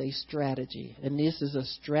give us a strategy. And this is a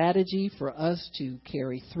strategy for us to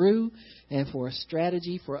carry through and for a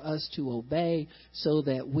strategy for us to obey so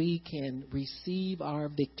that we can receive our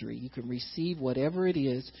victory. You can receive whatever it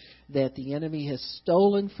is that the enemy has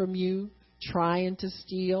stolen from you, trying to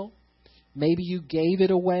steal. Maybe you gave it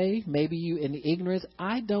away. Maybe you in ignorance.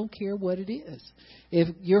 I don't care what it is. If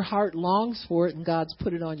your heart longs for it and God's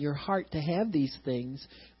put it on your heart to have these things,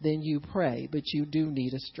 then you pray. But you do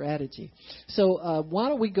need a strategy. So why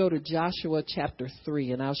don't we go to Joshua chapter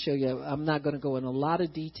 3, and I'll show you. I'm not going to go in a lot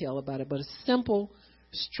of detail about it, but a simple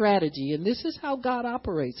strategy. And this is how God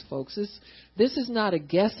operates, folks. This is not a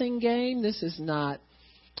guessing game. This is not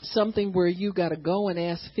something where you got to go and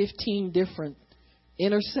ask 15 different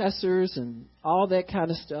intercessors and all that kind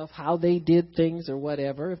of stuff, how they did things or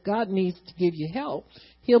whatever. If God needs to give you help,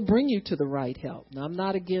 he'll bring you to the right help. Now, I'm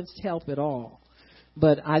not against help at all.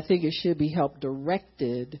 but I think it should be help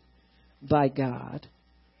directed by God,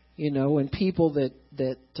 and people that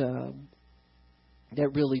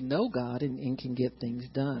really know God and can get things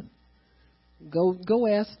done. Go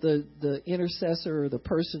ask the intercessor or the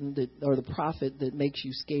person or the prophet that makes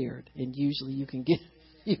you scared, and usually you can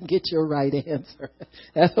get your right answer.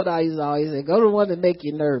 That's what I used to always say. Go to the one that make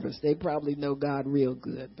you nervous. They probably know God real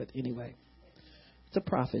good. But anyway, it's a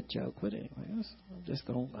prophet joke. But anyway, I'm just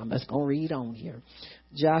gonna read on here.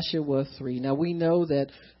 Joshua 3. Now we know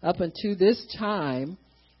that up until this time,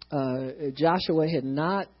 Joshua had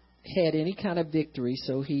not had any kind of victory,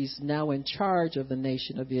 so he's now in charge of the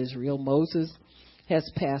nation of Israel. Moses has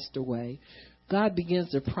passed away. God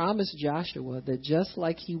begins to promise Joshua that just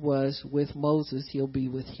like he was with Moses, he'll be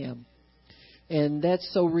with him. And that's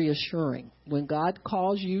so reassuring. When God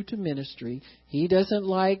calls you to ministry, he doesn't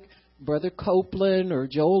like Brother Copeland or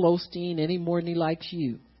Joel Osteen any more than he likes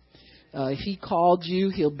you. If he called you,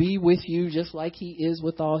 he'll be with you just like he is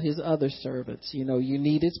with all his other servants. You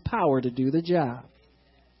need his power to do the job.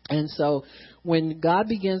 And so when God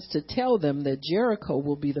begins to tell them that Jericho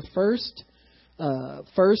will be the first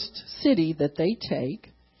city that they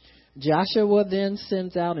take, Joshua then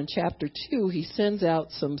sends out in chapter 2, he sends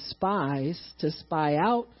out some spies to spy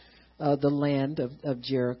out the land of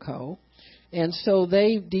Jericho. And so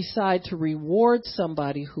they decide to reward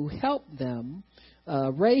somebody who helped them.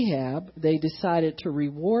 Rahab, they decided to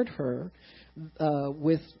reward her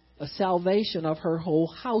with a salvation of her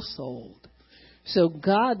whole household. So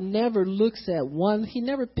God never looks at he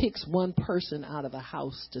never picks one person out of a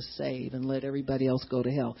house to save and let everybody else go to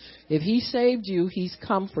hell. If he saved you, he's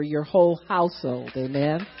come for your whole household.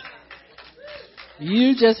 Amen.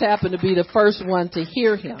 You just happen to be the first one to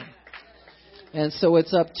hear him. And so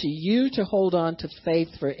it's up to you to hold on to faith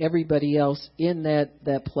for everybody else in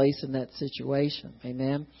that place, in that situation.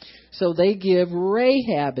 Amen. So they give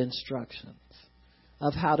Rahab instructions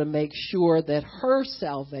of how to make sure that her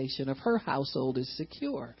salvation of her household is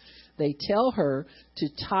secure. They tell her to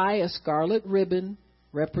tie a scarlet ribbon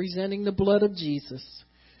representing the blood of Jesus,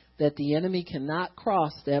 that the enemy cannot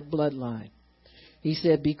cross that bloodline. He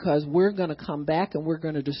said, because we're going to come back and we're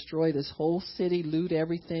going to destroy this whole city, loot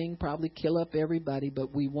everything, probably kill up everybody,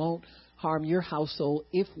 but we won't harm your household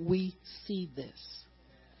if we see this.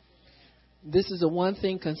 This is the one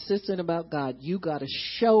thing consistent about God. You got to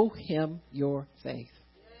show him your faith.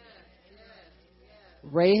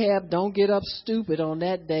 Rahab, don't get up stupid on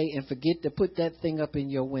that day and forget to put that thing up in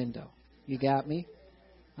your window. You got me?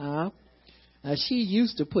 Now, she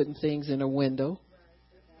used to putting things in her window.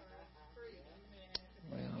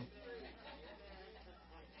 Well,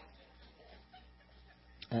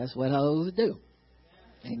 that's what hoes do.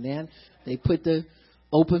 Amen. They put the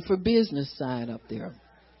open for business sign up there.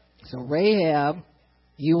 So Rahab,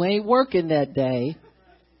 you ain't working that day.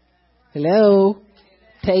 Hello?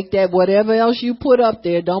 Take that, whatever else you put up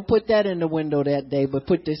there, don't put that in the window that day, but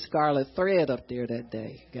put this scarlet thread up there that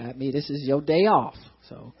day. Got me? This is your day off.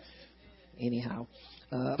 So, anyhow.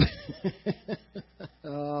 Okay, I'm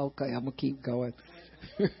going to keep going.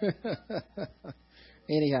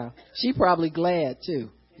 Anyhow, she probably glad,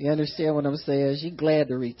 too. You understand what I'm saying? She glad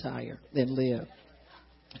to retire and live.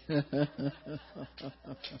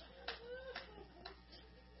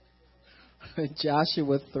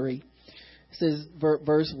 Joshua 3. It says,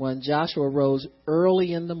 verse 1, Joshua rose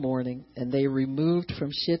early in the morning, and they removed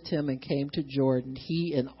from Shittim and came to Jordan,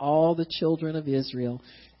 he and all the children of Israel,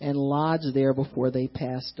 and lodged there before they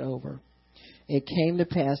passed over. It came to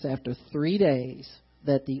pass after 3 days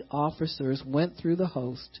that the officers went through the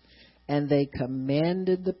host, and they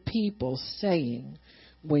commanded the people, saying,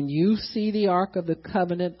 when you see the ark of the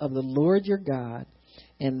covenant of the Lord your God,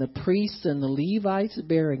 and the priests and the Levites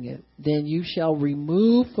bearing it, then you shall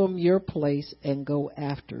remove from your place and go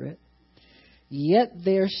after it. Yet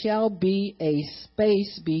there shall be a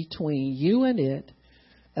space between you and it,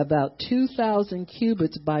 about 2,000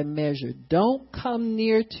 cubits by measure. Don't come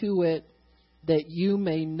near to it, that you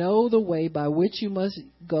may know the way by which you must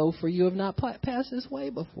go, for you have not passed this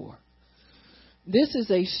way before. This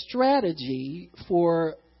is a strategy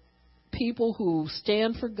for people who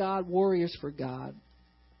stand for God, warriors for God,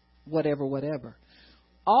 whatever.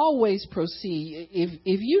 Always proceed.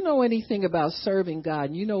 If you know anything about serving God,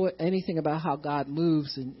 and you know anything about how God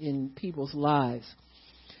moves in people's lives,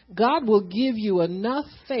 God will give you enough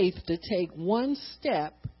faith to take one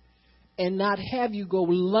step and not have you go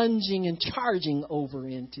lunging and charging over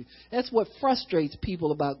into. That's what frustrates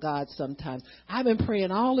people about God sometimes. I've been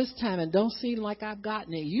praying all this time and don't seem like I've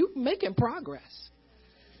gotten it. You're making progress.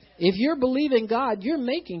 If you're believing God, you're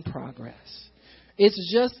making progress.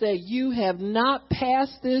 It's just that you have not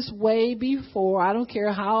passed this way before. I don't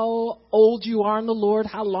care how old you are in the Lord,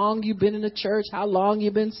 how long you've been in the church, how long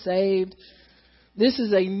you've been saved. This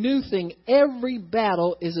is a new thing. Every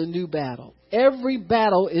battle is a new battle. Every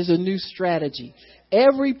battle is a new strategy.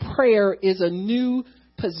 Every prayer is a new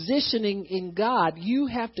positioning in God. You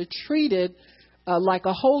have to treat it like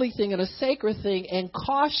a holy thing and a sacred thing and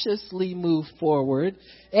cautiously move forward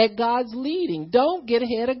at God's leading. Don't get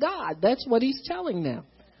ahead of God. That's what he's telling them.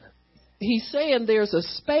 He's saying there's a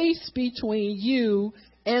space between you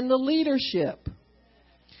and the leadership.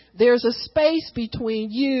 There's a space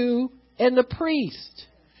between you and the priest.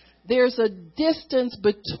 There's a distance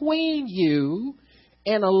between you,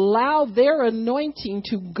 and allow their anointing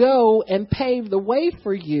to go and pave the way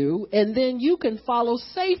for you, and then you can follow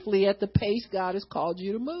safely at the pace God has called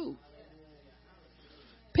you to move.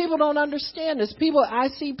 People don't understand this. I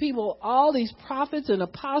see people, all these prophets and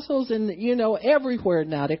apostles and, everywhere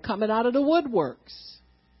now. They're coming out of the woodworks.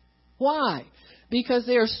 Why? Because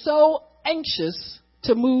they're so anxious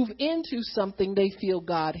to move into something they feel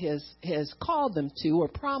God has called them to or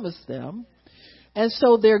promised them. And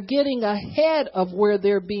so they're getting ahead of where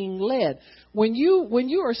they're being led. When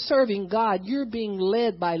you are serving God, you're being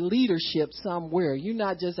led by leadership somewhere. You're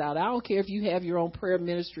not just out. I don't care if you have your own prayer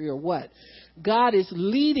ministry or what. God is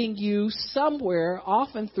leading you somewhere,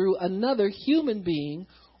 often through another human being,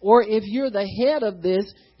 or if you're the head of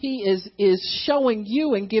this, he is showing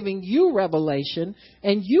you and giving you revelation,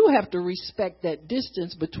 and you have to respect that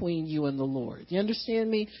distance between you and the Lord. You understand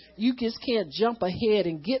me? You just can't jump ahead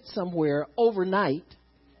and get somewhere overnight.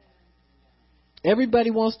 Everybody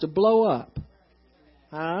wants to blow up.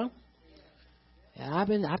 Huh?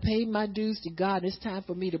 I paid my dues to God. It's time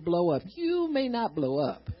for me to blow up. You may not blow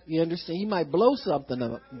up. You understand? You might blow something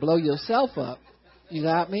up, blow yourself up. You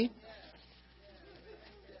got me?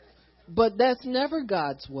 But that's never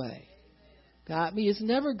God's way. Got me? It's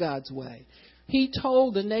never God's way. He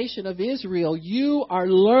told the nation of Israel, you are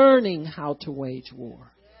learning how to wage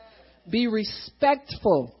war. Be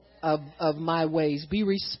respectful of my ways. Be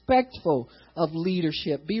respectful of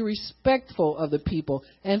leadership. Be respectful of the people.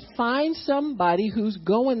 And find somebody who's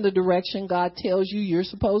going the direction God tells you you're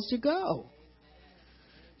supposed to go.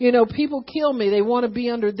 People kill me. They want to be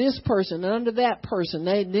under this person and under that person.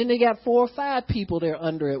 Then they got 4 or 5 people they're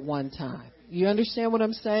under at one time. You understand what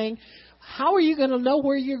I'm saying? How are you going to know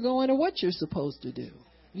where you're going or what you're supposed to do?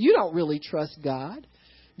 You don't really trust God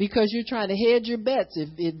because you're trying to hedge your bets.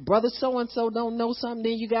 If brother so-and-so don't know something,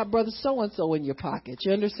 then you got brother so-and-so in your pocket.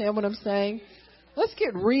 You understand what I'm saying? Let's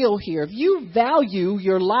get real here. If you value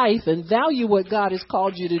your life and value what God has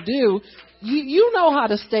called you to do, you know how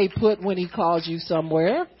to stay put when he calls you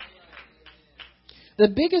somewhere. The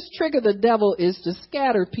biggest trick of the devil is to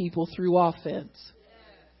scatter people through offense.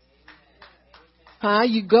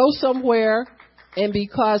 You go somewhere, and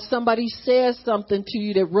because somebody says something to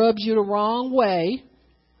you that rubs you the wrong way,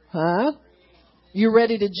 you're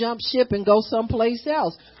ready to jump ship and go someplace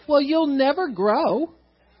else. Well, you'll never grow.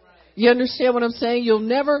 You understand what I'm saying? You'll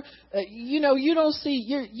never, you don't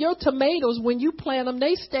see your tomatoes when you plant them,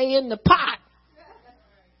 they stay in the pot.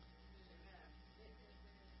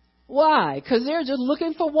 Why? Because they're just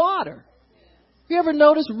looking for water. You ever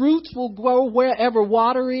notice roots will grow wherever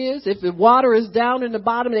water is? If the water is down in the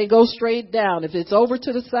bottom, they go straight down. If it's over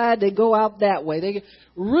to the side, they go out that way.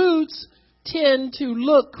 Roots tend to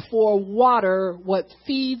look for water, what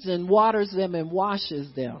feeds and waters them and washes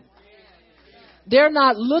them. They're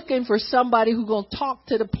not looking for somebody who's going to talk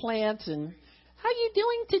to the plants and, how you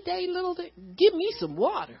doing today, little thing? Give me some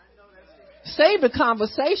water. Save the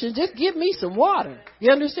conversation. Just give me some water.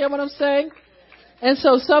 You understand what I'm saying? And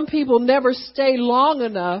so some people never stay long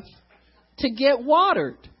enough to get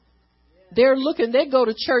watered. They go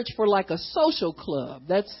to church for like a social club.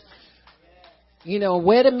 That's,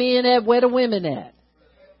 where the men at, where the women at.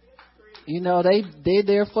 They're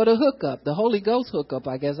there for the hookup, the Holy Ghost hookup,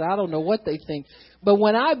 I guess. I don't know what they think. But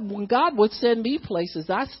when God would send me places,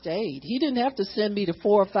 I stayed. He didn't have to send me to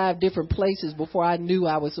 4 or 5 different places before I knew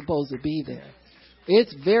I was supposed to be there.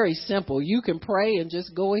 It's very simple. You can pray and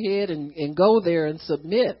just go ahead and go there and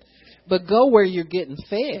submit. But go where you're getting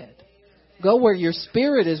fed. Go where your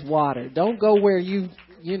spirit is watered. Don't go where you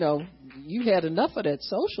had enough of that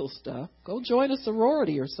social stuff. Go join a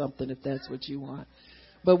sorority or something if that's what you want.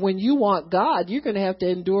 But when you want God, you're going to have to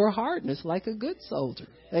endure hardness like a good soldier.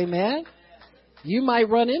 Amen? You might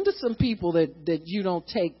run into some people that you don't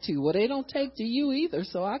take to. Well, they don't take to you either,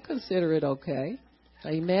 so I consider it okay.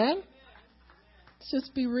 Amen? Let's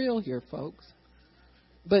just be real here, folks.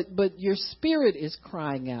 But your spirit is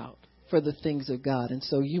crying out for the things of God, and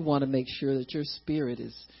so you want to make sure that your spirit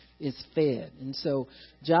is fed. And so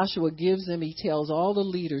Joshua gives them, he tells all the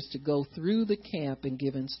leaders to go through the camp and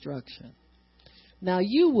give instruction. Now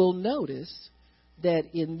you will notice that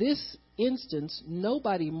in this instance,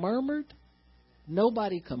 nobody murmured,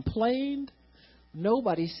 nobody complained,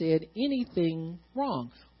 nobody said anything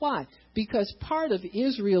wrong. Why? Because part of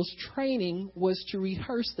Israel's training was to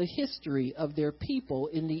rehearse the history of their people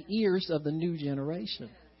in the ears of the new generation.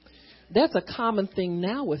 That's a common thing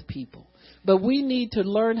now with people. But we need to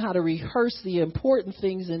learn how to rehearse the important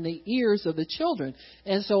things in the ears of the children.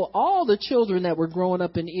 And so all the children that were growing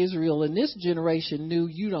up in Israel in this generation knew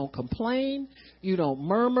you don't complain, you don't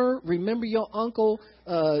murmur. Remember your uncle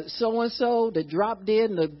so-and-so that dropped dead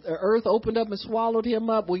and the earth opened up and swallowed him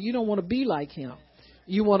up? Well, you don't want to be like him.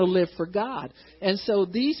 You want to live for God. And so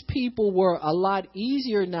these people were a lot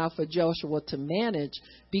easier now for Joshua to manage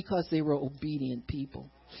because they were obedient people.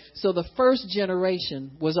 So the first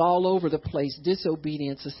generation was all over the place,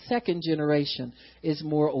 disobedience. The second generation is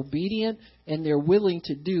more obedient, and they're willing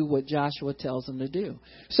to do what Joshua tells them to do.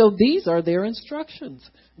 So these are their instructions.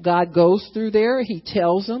 God goes through there. He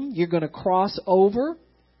tells them, you're going to cross over,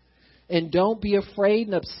 and don't be afraid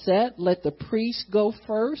and upset. Let the priests go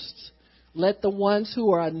first. Let the ones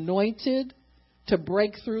who are anointed to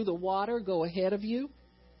break through the water go ahead of you.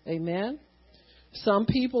 Amen. Some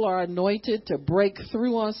people are anointed to break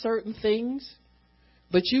through on certain things,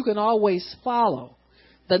 but you can always follow.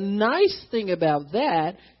 The nice thing about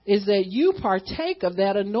that is that you partake of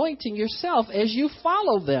that anointing yourself as you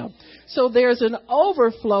follow them. So there's an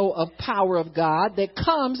overflow of power of God that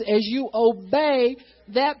comes as you obey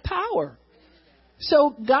that power.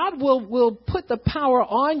 So God will put the power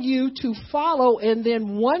on you to follow, and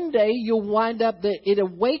then one day you'll wind up that it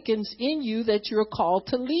awakens in you that you're called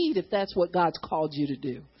to lead, if that's what God's called you to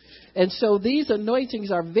do. And so these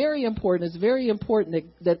anointings are very important. It's very important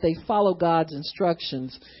that they follow God's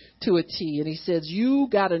instructions to a T. And he says, you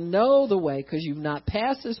got to know the way because you've not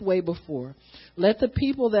passed this way before. Let the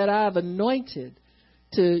people that I've anointed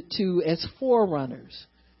to as forerunners,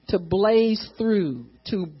 to blaze through,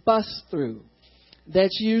 to bust through.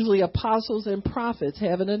 That's usually apostles and prophets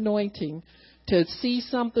have an anointing to see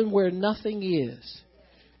something where nothing is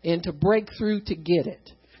and to break through to get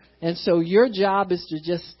it. And so your job is to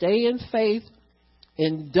just stay in faith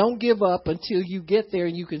and don't give up until you get there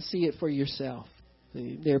and you can see it for yourself.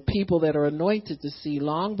 There are people that are anointed to see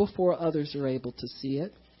long before others are able to see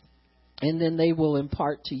it. And then they will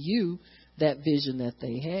impart to you that vision that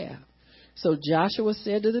they have. So Joshua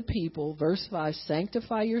said to the people, verse 5,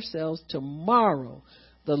 sanctify yourselves. Tomorrow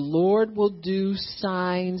the Lord will do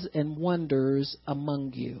signs and wonders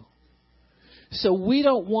among you. So we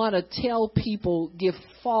don't want to tell people, give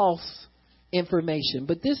false information.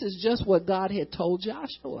 But this is just what God had told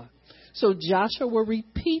Joshua. So Joshua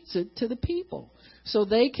repeats it to the people so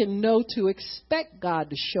they can know to expect God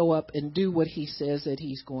to show up and do what he says that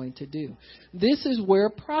he's going to do. This is where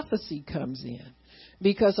prophecy comes in.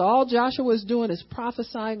 Because all Joshua is doing is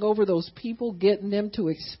prophesying over those people, getting them to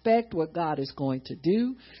expect what God is going to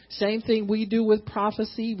do. Same thing we do with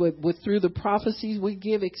prophecy. Through the prophecies we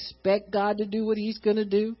give, expect God to do what he's going to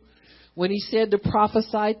do. When he said to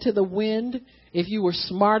prophesy to the wind, if you were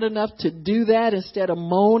smart enough to do that instead of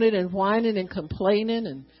moaning and whining and complaining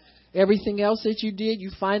and everything else that you did, you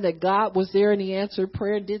find that God was there and he answered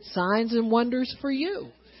prayer and did signs and wonders for you.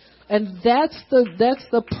 And that's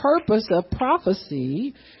the purpose of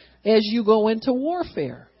prophecy as you go into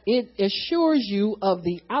warfare. It assures you of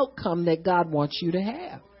the outcome that God wants you to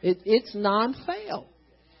have. It's non-fail.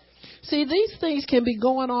 See, these things can be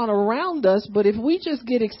going on around us, but if we just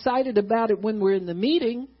get excited about it when we're in the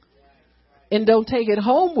meeting and don't take it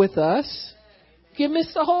home with us, you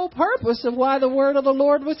miss the whole purpose of why the word of the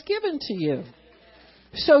Lord was given to you.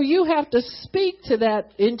 So you have to speak to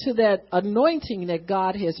that, into that anointing that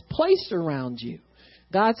God has placed around you.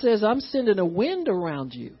 God says, I'm sending a wind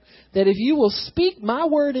around you, that if you will speak my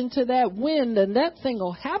word into that wind, then that thing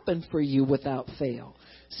will happen for you without fail.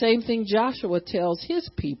 Same thing Joshua tells his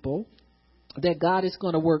people, that God is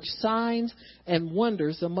going to work signs and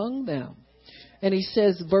wonders among them. And he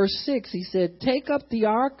says, verse 6, he said, take up the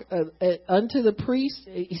ark unto the priest.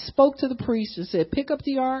 He spoke to the priest and said, pick up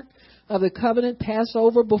the ark of the covenant, pass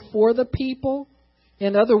over before the people.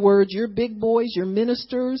 In other words, your big boys, your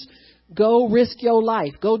ministers, go risk your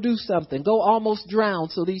life. Go do something. Go almost drown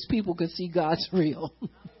so these people can see God's real.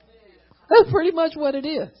 That's pretty much what it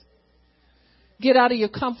is. Get out of your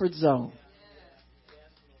comfort zone.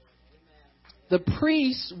 The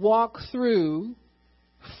priests walk through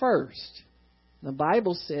first. The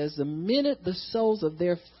Bible says the minute the soles of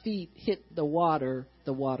their feet hit the water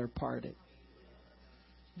parted.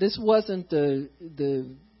 This wasn't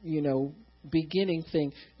the beginning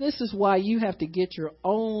thing. This is why you have to get your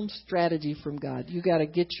own strategy from God. You got to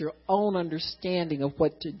get your own understanding of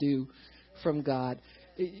what to do from God.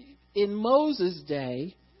 In Moses'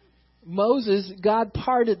 day, God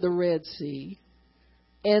parted the Red Sea,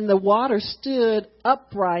 and the water stood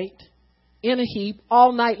upright in a heap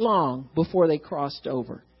all night long before they crossed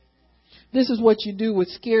over. This is what you do with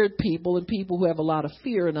scared people and people who have a lot of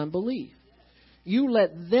fear and unbelief. You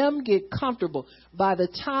let them get comfortable. By the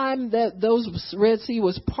time that those Red Sea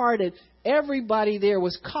was parted, everybody there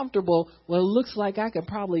was comfortable. Well, it looks like I can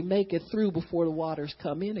probably make it through before the waters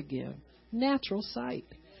come in again. Natural sight.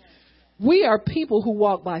 We are people who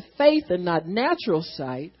walk by faith and not natural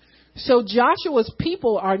sight. So Joshua's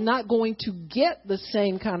people are not going to get the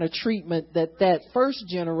same kind of treatment that first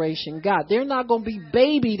generation got. They're not going to be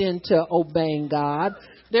babied into obeying God.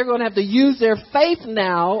 They're going to have to use their faith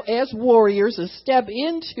now as warriors and step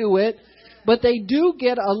into it. But they do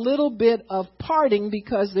get a little bit of parting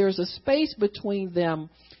because there's a space between them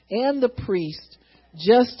and the priest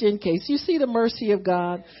just in case. You see the mercy of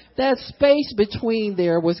God? That space between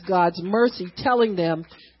there was God's mercy telling them,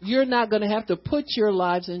 you're not going to have to put your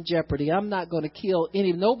lives in jeopardy. I'm not going to kill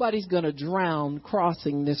nobody's going to drown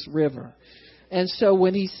crossing this river. And so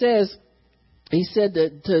when he said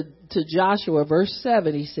to Joshua, verse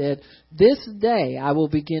 7, he said, this day I will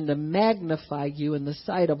begin to magnify you in the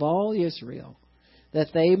sight of all Israel, that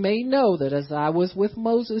they may know that as I was with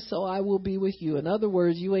Moses, so I will be with you. In other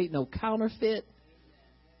words, you ain't no counterfeit.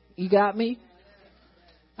 You got me?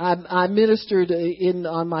 I ministered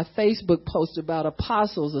on my Facebook post about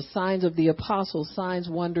apostles, the signs of the apostles, signs,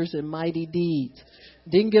 wonders, and mighty deeds.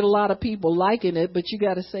 Didn't get a lot of people liking it, but you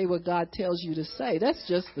got to say what God tells you to say. That's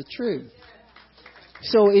just the truth.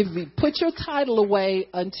 So if you put your title away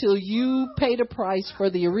until you pay the price for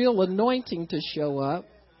the real anointing to show up,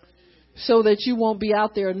 so that you won't be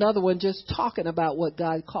out there another one just talking about what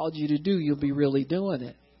God called you to do, you'll be really doing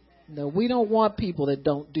it. No, we don't want people that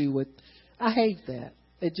don't do it. I hate that.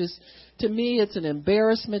 It just, to me, it's an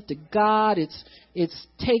embarrassment to God. It's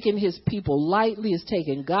taking his people lightly. It's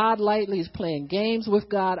taking God lightly. It's playing games with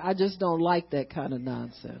God. I just don't like that kind of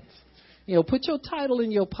nonsense. Put your title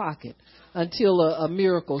in your pocket until a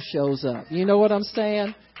miracle shows up. You know what I'm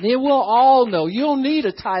saying? Then we'll all know. You don't need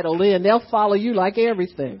a title then. They'll follow you like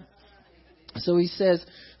everything. So he says,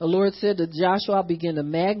 the Lord said to Joshua, I'll begin to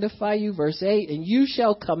magnify you. Verse 8, and you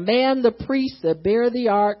shall command the priests that bear the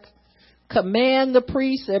ark. Command the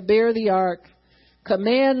priests that bear the ark.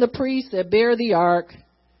 Command the priests that bear the ark.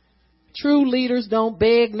 True leaders don't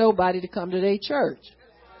beg nobody to come to their church.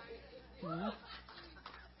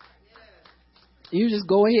 You just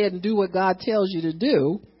go ahead and do what God tells you to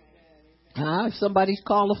do. If somebody's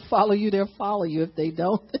called to follow you, they'll follow you. If they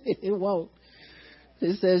don't, it won't.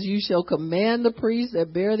 It says, you shall command the priests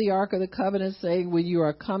that bear the ark of the covenant, saying, when you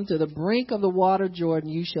are come to the brink of the water Jordan,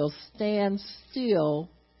 you shall stand still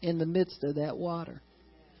in the midst of that water.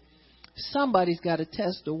 Somebody's got to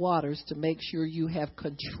test the waters to make sure you have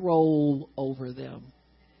control over them.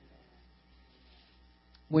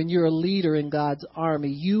 When you're a leader in God's army,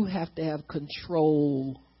 you have to have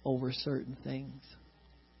control over certain things.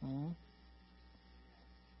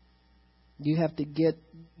 You have to get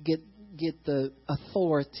the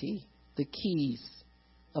authority, the keys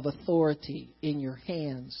of authority in your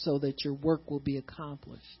hands so that your work will be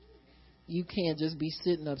accomplished. You can't just be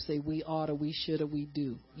sitting up, say, we oughta, we shoulda, we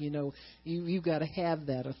do. You've got to have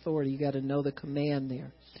that authority. You got to know the command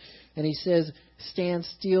there. And he says, stand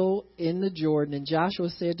still in the Jordan. And Joshua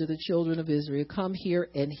said to the children of Israel, come here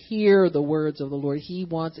and hear the words of the Lord. He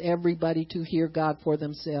wants everybody to hear God for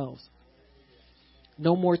themselves.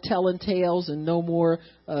 No more telling tales and no more,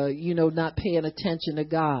 not paying attention to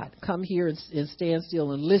God. Come here and stand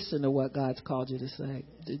still and listen to what God's called you to say,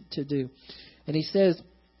 to do. And he says,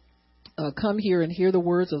 come here and hear the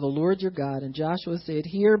words of the Lord your God. And Joshua said,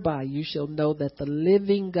 hereby you shall know that the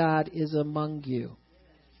living God is among you,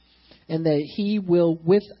 and that he will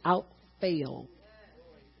without fail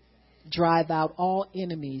drive out all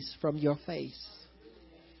enemies from your face.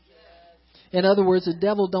 In other words, the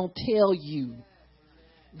devil don't tell you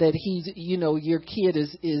that he's, your kid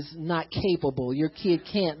is not capable. Your kid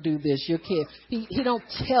can't do this. Your kid, he don't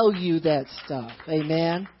tell you that stuff.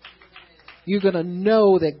 Amen. You're going to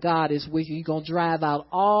know that God is with you. You're going to drive out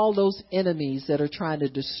all those enemies that are trying to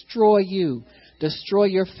destroy you, destroy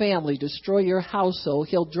your family, destroy your household.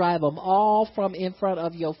 He'll drive them all from in front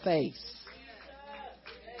of your face.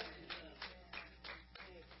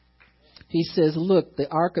 He says, look, the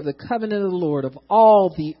ark of the covenant of the Lord of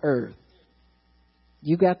all the earth.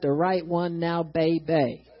 You got the right one now,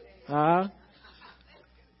 baby.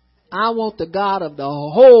 I want the God of the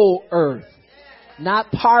whole earth.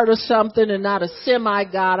 Not part of something and not a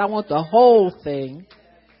semi-God. I want the whole thing.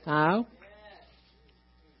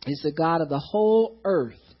 He's the God of the whole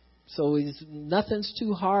earth. So nothing's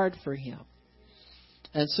too hard for him.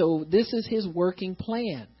 And so this is his working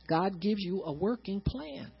plan. God gives you a working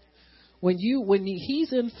plan. When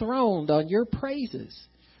he's enthroned on your praises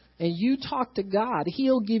and you talk to God,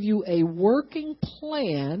 he'll give you a working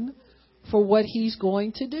plan for what he's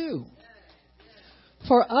going to do.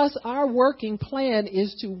 For us, our working plan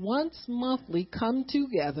is to once monthly come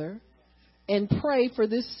together and pray for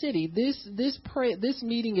this city. This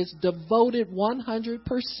meeting is devoted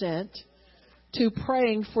 100% to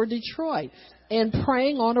praying for Detroit and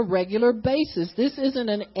praying on a regular basis. This isn't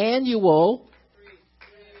an annual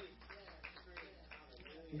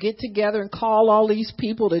get together and call all these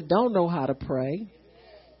people that don't know how to pray,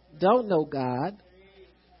 don't know God.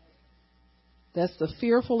 That's the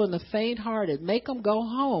fearful and the faint-hearted. Make them go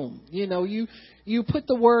home. You know, you put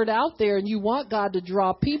the word out there and you want God to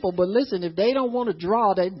draw people. But listen, if they don't want to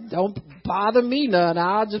draw, they don't bother me none.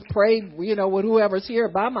 I'll just pray, with whoever's here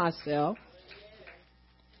by myself.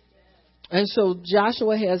 And so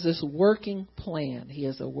Joshua has this working plan. He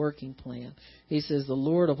has a working plan. He says, the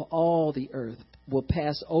Lord of all the earth will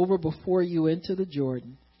pass over before you into the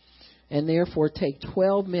Jordan, and therefore take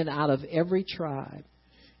 12 men out of every tribe.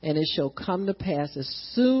 And it shall come to pass as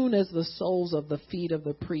soon as the soles of the feet of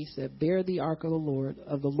the priests that bear the ark of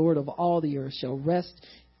the Lord of all the earth shall rest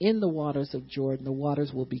in the waters of Jordan, the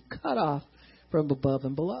waters will be cut off from above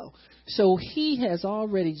and below. So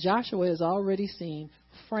Joshua has already seen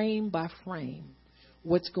frame by frame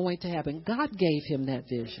what's going to happen. God gave him that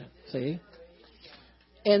vision, see?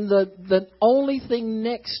 And the only thing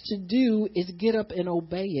next to do is get up and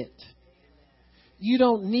obey it. You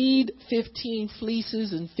don't need 15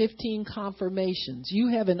 fleeces and 15 confirmations. You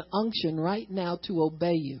have an unction right now to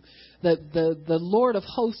obey you. The Lord of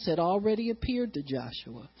hosts had already appeared to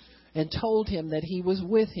Joshua and told him that he was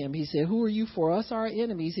with him. He said, who are you for us, our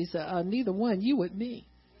enemies? He said, neither one, you with me.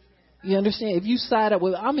 You understand? If you side up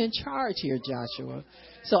with, I'm in charge here, Joshua.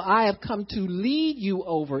 So I have come to lead you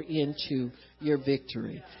over into your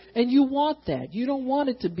victory. And you want that. You don't want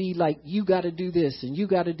it to be like you got to do this and you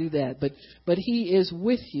got to do that. But he is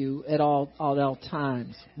with you at all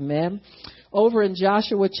times. Amen. Over in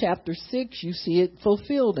Joshua chapter 6, you see it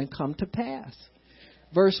fulfilled and come to pass.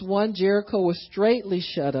 Verse 1, Jericho was straightly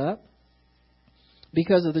shut up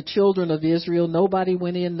because of the children of Israel. Nobody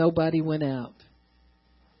went in, nobody went out.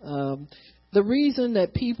 The reason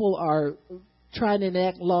that people are trying to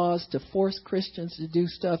enact laws to force Christians to do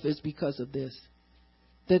stuff is because of this,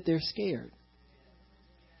 that they're scared.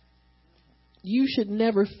 You should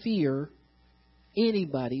never fear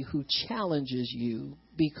anybody who challenges you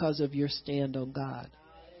because of your stand on God.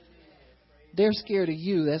 They're scared of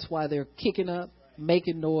you. That's why they're kicking up,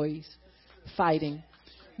 making noise, fighting.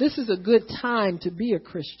 This is a good time to be a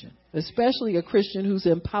Christian, especially a Christian who's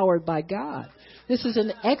empowered by God. This is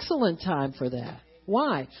an excellent time for that.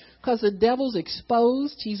 Why? Because the devil's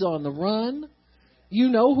exposed. He's on the run. You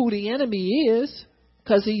know who the enemy is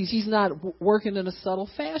because he's not working in a subtle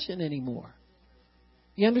fashion anymore.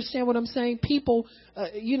 You understand what I'm saying? People,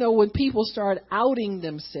 when people start outing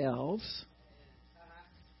themselves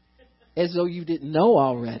as though you didn't know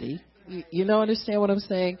already, understand what I'm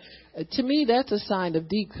saying? To me, that's a sign of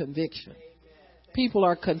deep conviction. People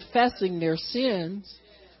are confessing their sins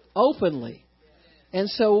openly. And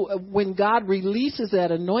so when God releases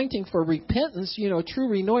that anointing for repentance,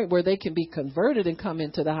 true anointing where they can be converted and come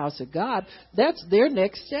into the house of God, that's their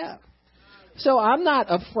next step. So I'm not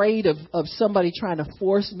afraid of somebody trying to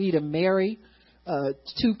force me to marry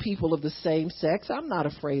two people of the same sex. I'm not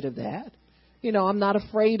afraid of that. I'm not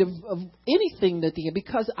afraid of anything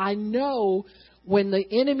because I know when the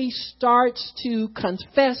enemy starts to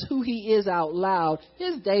confess who he is out loud,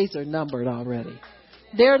 his days are numbered already.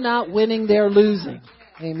 They're not winning, they're losing.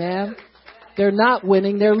 Amen. They're not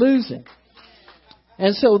winning, they're losing.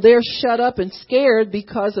 And so they're shut up and scared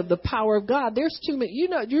because of the power of God. There's too many.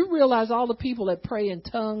 You realize all the people that pray in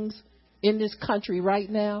tongues in this country right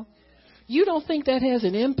now? You don't think that has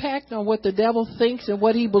an impact on what the devil thinks and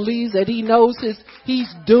what he believes, that he knows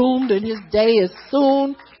he's doomed and his day is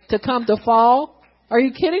soon to come to fall? Are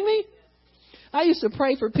you kidding me? I used to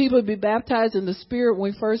pray for people to be baptized in the Spirit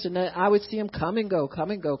when we first, and I would see them come and go, come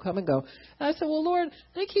and go, come and go. And I said, well, Lord,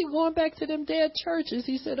 they keep going back to them dead churches.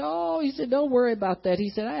 He said, don't worry about that. He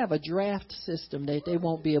said, I have a draft system that they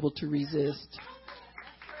won't be able to resist.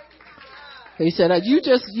 He said, you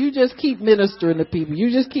just keep ministering to people. You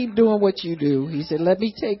just keep doing what you do. He said, let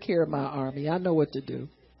me take care of my army. I know what to do.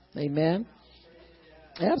 Amen.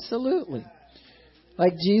 Absolutely.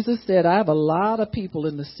 Like Jesus said, I have a lot of people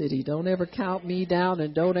in the city. Don't ever count me down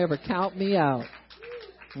and don't ever count me out.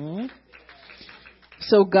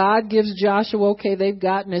 So God gives Joshua, okay, they've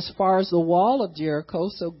gotten as far as the wall of Jericho,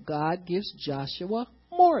 so God gives Joshua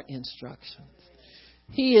more instructions.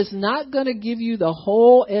 He is not going to give you the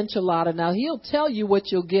whole enchilada. Now, he'll tell you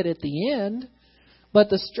what you'll get at the end, but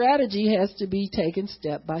the strategy has to be taken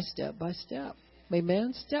step by step by step.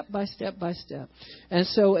 Amen? Step by step by step. And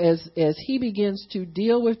so as he begins to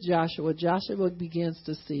deal with Joshua, Joshua begins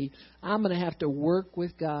to see, I'm going to have to work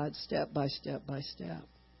with God step by step by step.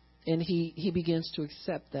 And he begins to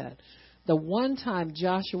accept that. The one time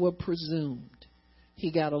Joshua presumed,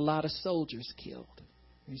 he got a lot of soldiers killed.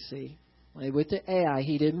 You see? With the Ai,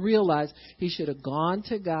 he didn't realize he should have gone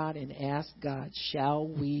to God and asked God, shall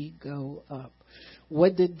we go up?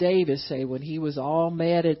 What did David say when he was all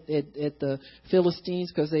mad at the Philistines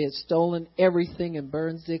because they had stolen everything and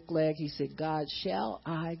burned Ziklag? He said, God, shall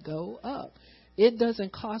I go up? It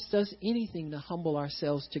doesn't cost us anything to humble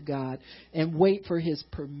ourselves to God and wait for his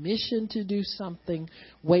permission to do something,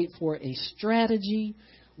 wait for a strategy,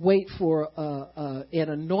 wait for an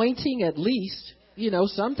anointing at least. You know,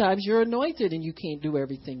 sometimes you're anointed and you can't do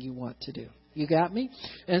everything you want to do. You got me?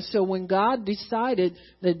 And so when God decided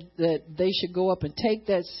that they should go up and take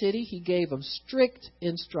that city, he gave them strict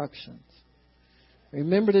instructions.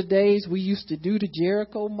 Remember the days we used to do the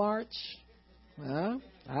Jericho march? Well,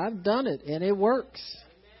 I've done it and it works.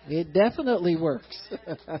 It definitely works.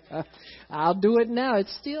 I'll do it now. It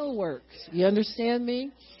still works. You understand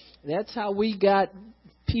me? That's how we got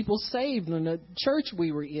people saved in the church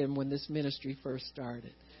we were in when this ministry first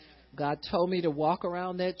started. God told me to walk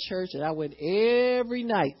around that church, and I went every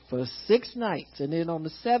night for 6 nights. And then on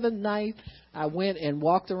the 7th night, I went and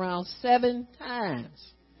walked around 7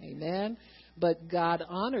 times. Amen. But God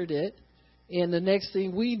honored it. And the next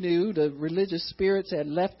thing we knew, the religious spirits had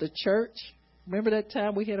left the church. Remember that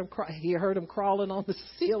time we had he heard them crawling on the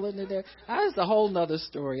ceiling in there? That's a whole nother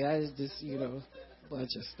story. I was just,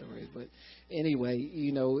 bunch of stories. But anyway,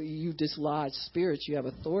 you dislodge spirits. You have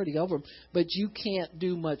authority over them. But you can't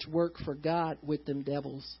do much work for God with them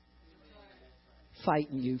devils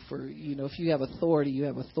fighting you for, if you have authority, you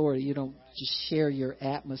have authority. You don't just share your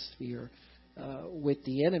atmosphere with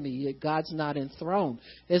the enemy. God's not enthroned.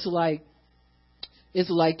 It's like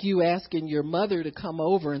you asking your mother to come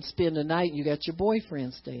over and spend the night and you got your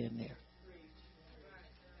boyfriend staying there.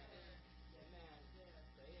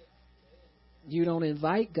 You don't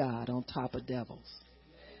invite God on top of devils.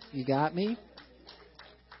 You got me?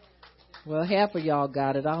 Well, half of y'all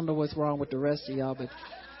got it. I don't know what's wrong with the rest of y'all, but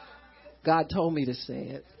God told me to say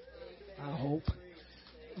it. I hope.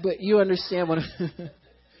 But you understand what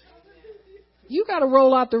you got to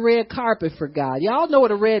roll out the red carpet for God. Y'all know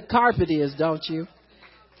what a red carpet is, don't you?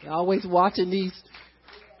 You're always watching these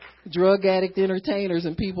drug addict entertainers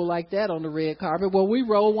and people like that on the red carpet. Well, we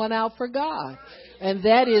roll one out for God. And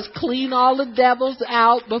that is clean all the devils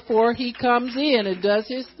out before he comes in and does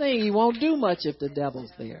his thing. He won't do much if the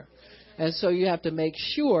devil's there. And so you have to make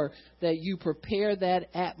sure that you prepare that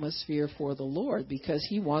atmosphere for the Lord, because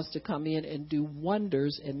he wants to come in and do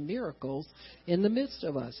wonders and miracles in the midst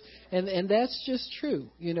of us. And that's just true.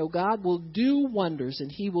 God will do wonders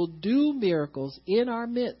and he will do miracles in our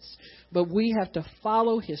midst. But we have to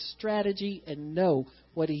follow his strategy and know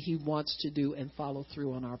what he wants to do and follow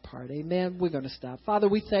through on our part. Amen. We're going to stop. Father,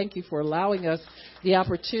 we thank you for allowing us the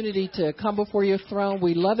opportunity to come before your throne.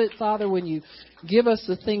 We love it, Father, when you give us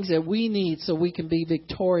the things that we need so we can be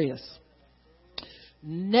victorious.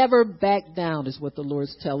 Never back down is what the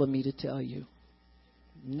Lord's telling me to tell you.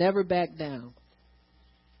 Never back down.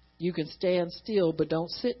 You can stand still, but don't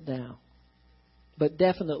sit down. But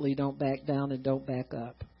definitely don't back down and don't back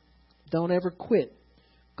up. Don't ever quit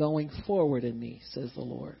going forward in me, says the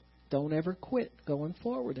Lord. Don't ever quit going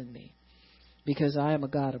forward in me, because I am a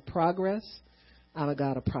God of progress. I'm a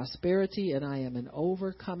God of prosperity, and I am an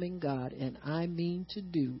overcoming God, and I mean to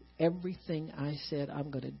do everything I said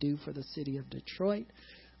I'm going to do for the city of Detroit,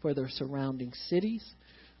 for the surrounding cities.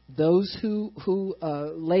 Those who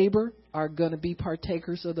labor are going to be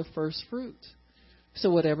partakers of the first fruits. So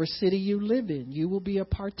whatever city you live in, you will be a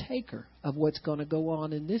partaker of what's going to go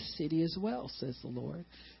on in this city as well, says the Lord.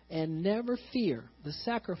 And never fear, the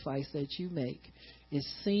sacrifice that you make is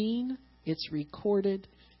seen, it's recorded,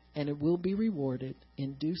 and it will be rewarded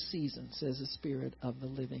in due season, says the Spirit of the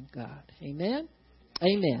living God. Amen?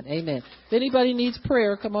 Amen. Amen. If anybody needs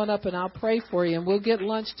prayer, come on up and I'll pray for you, and we'll get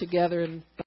lunch together and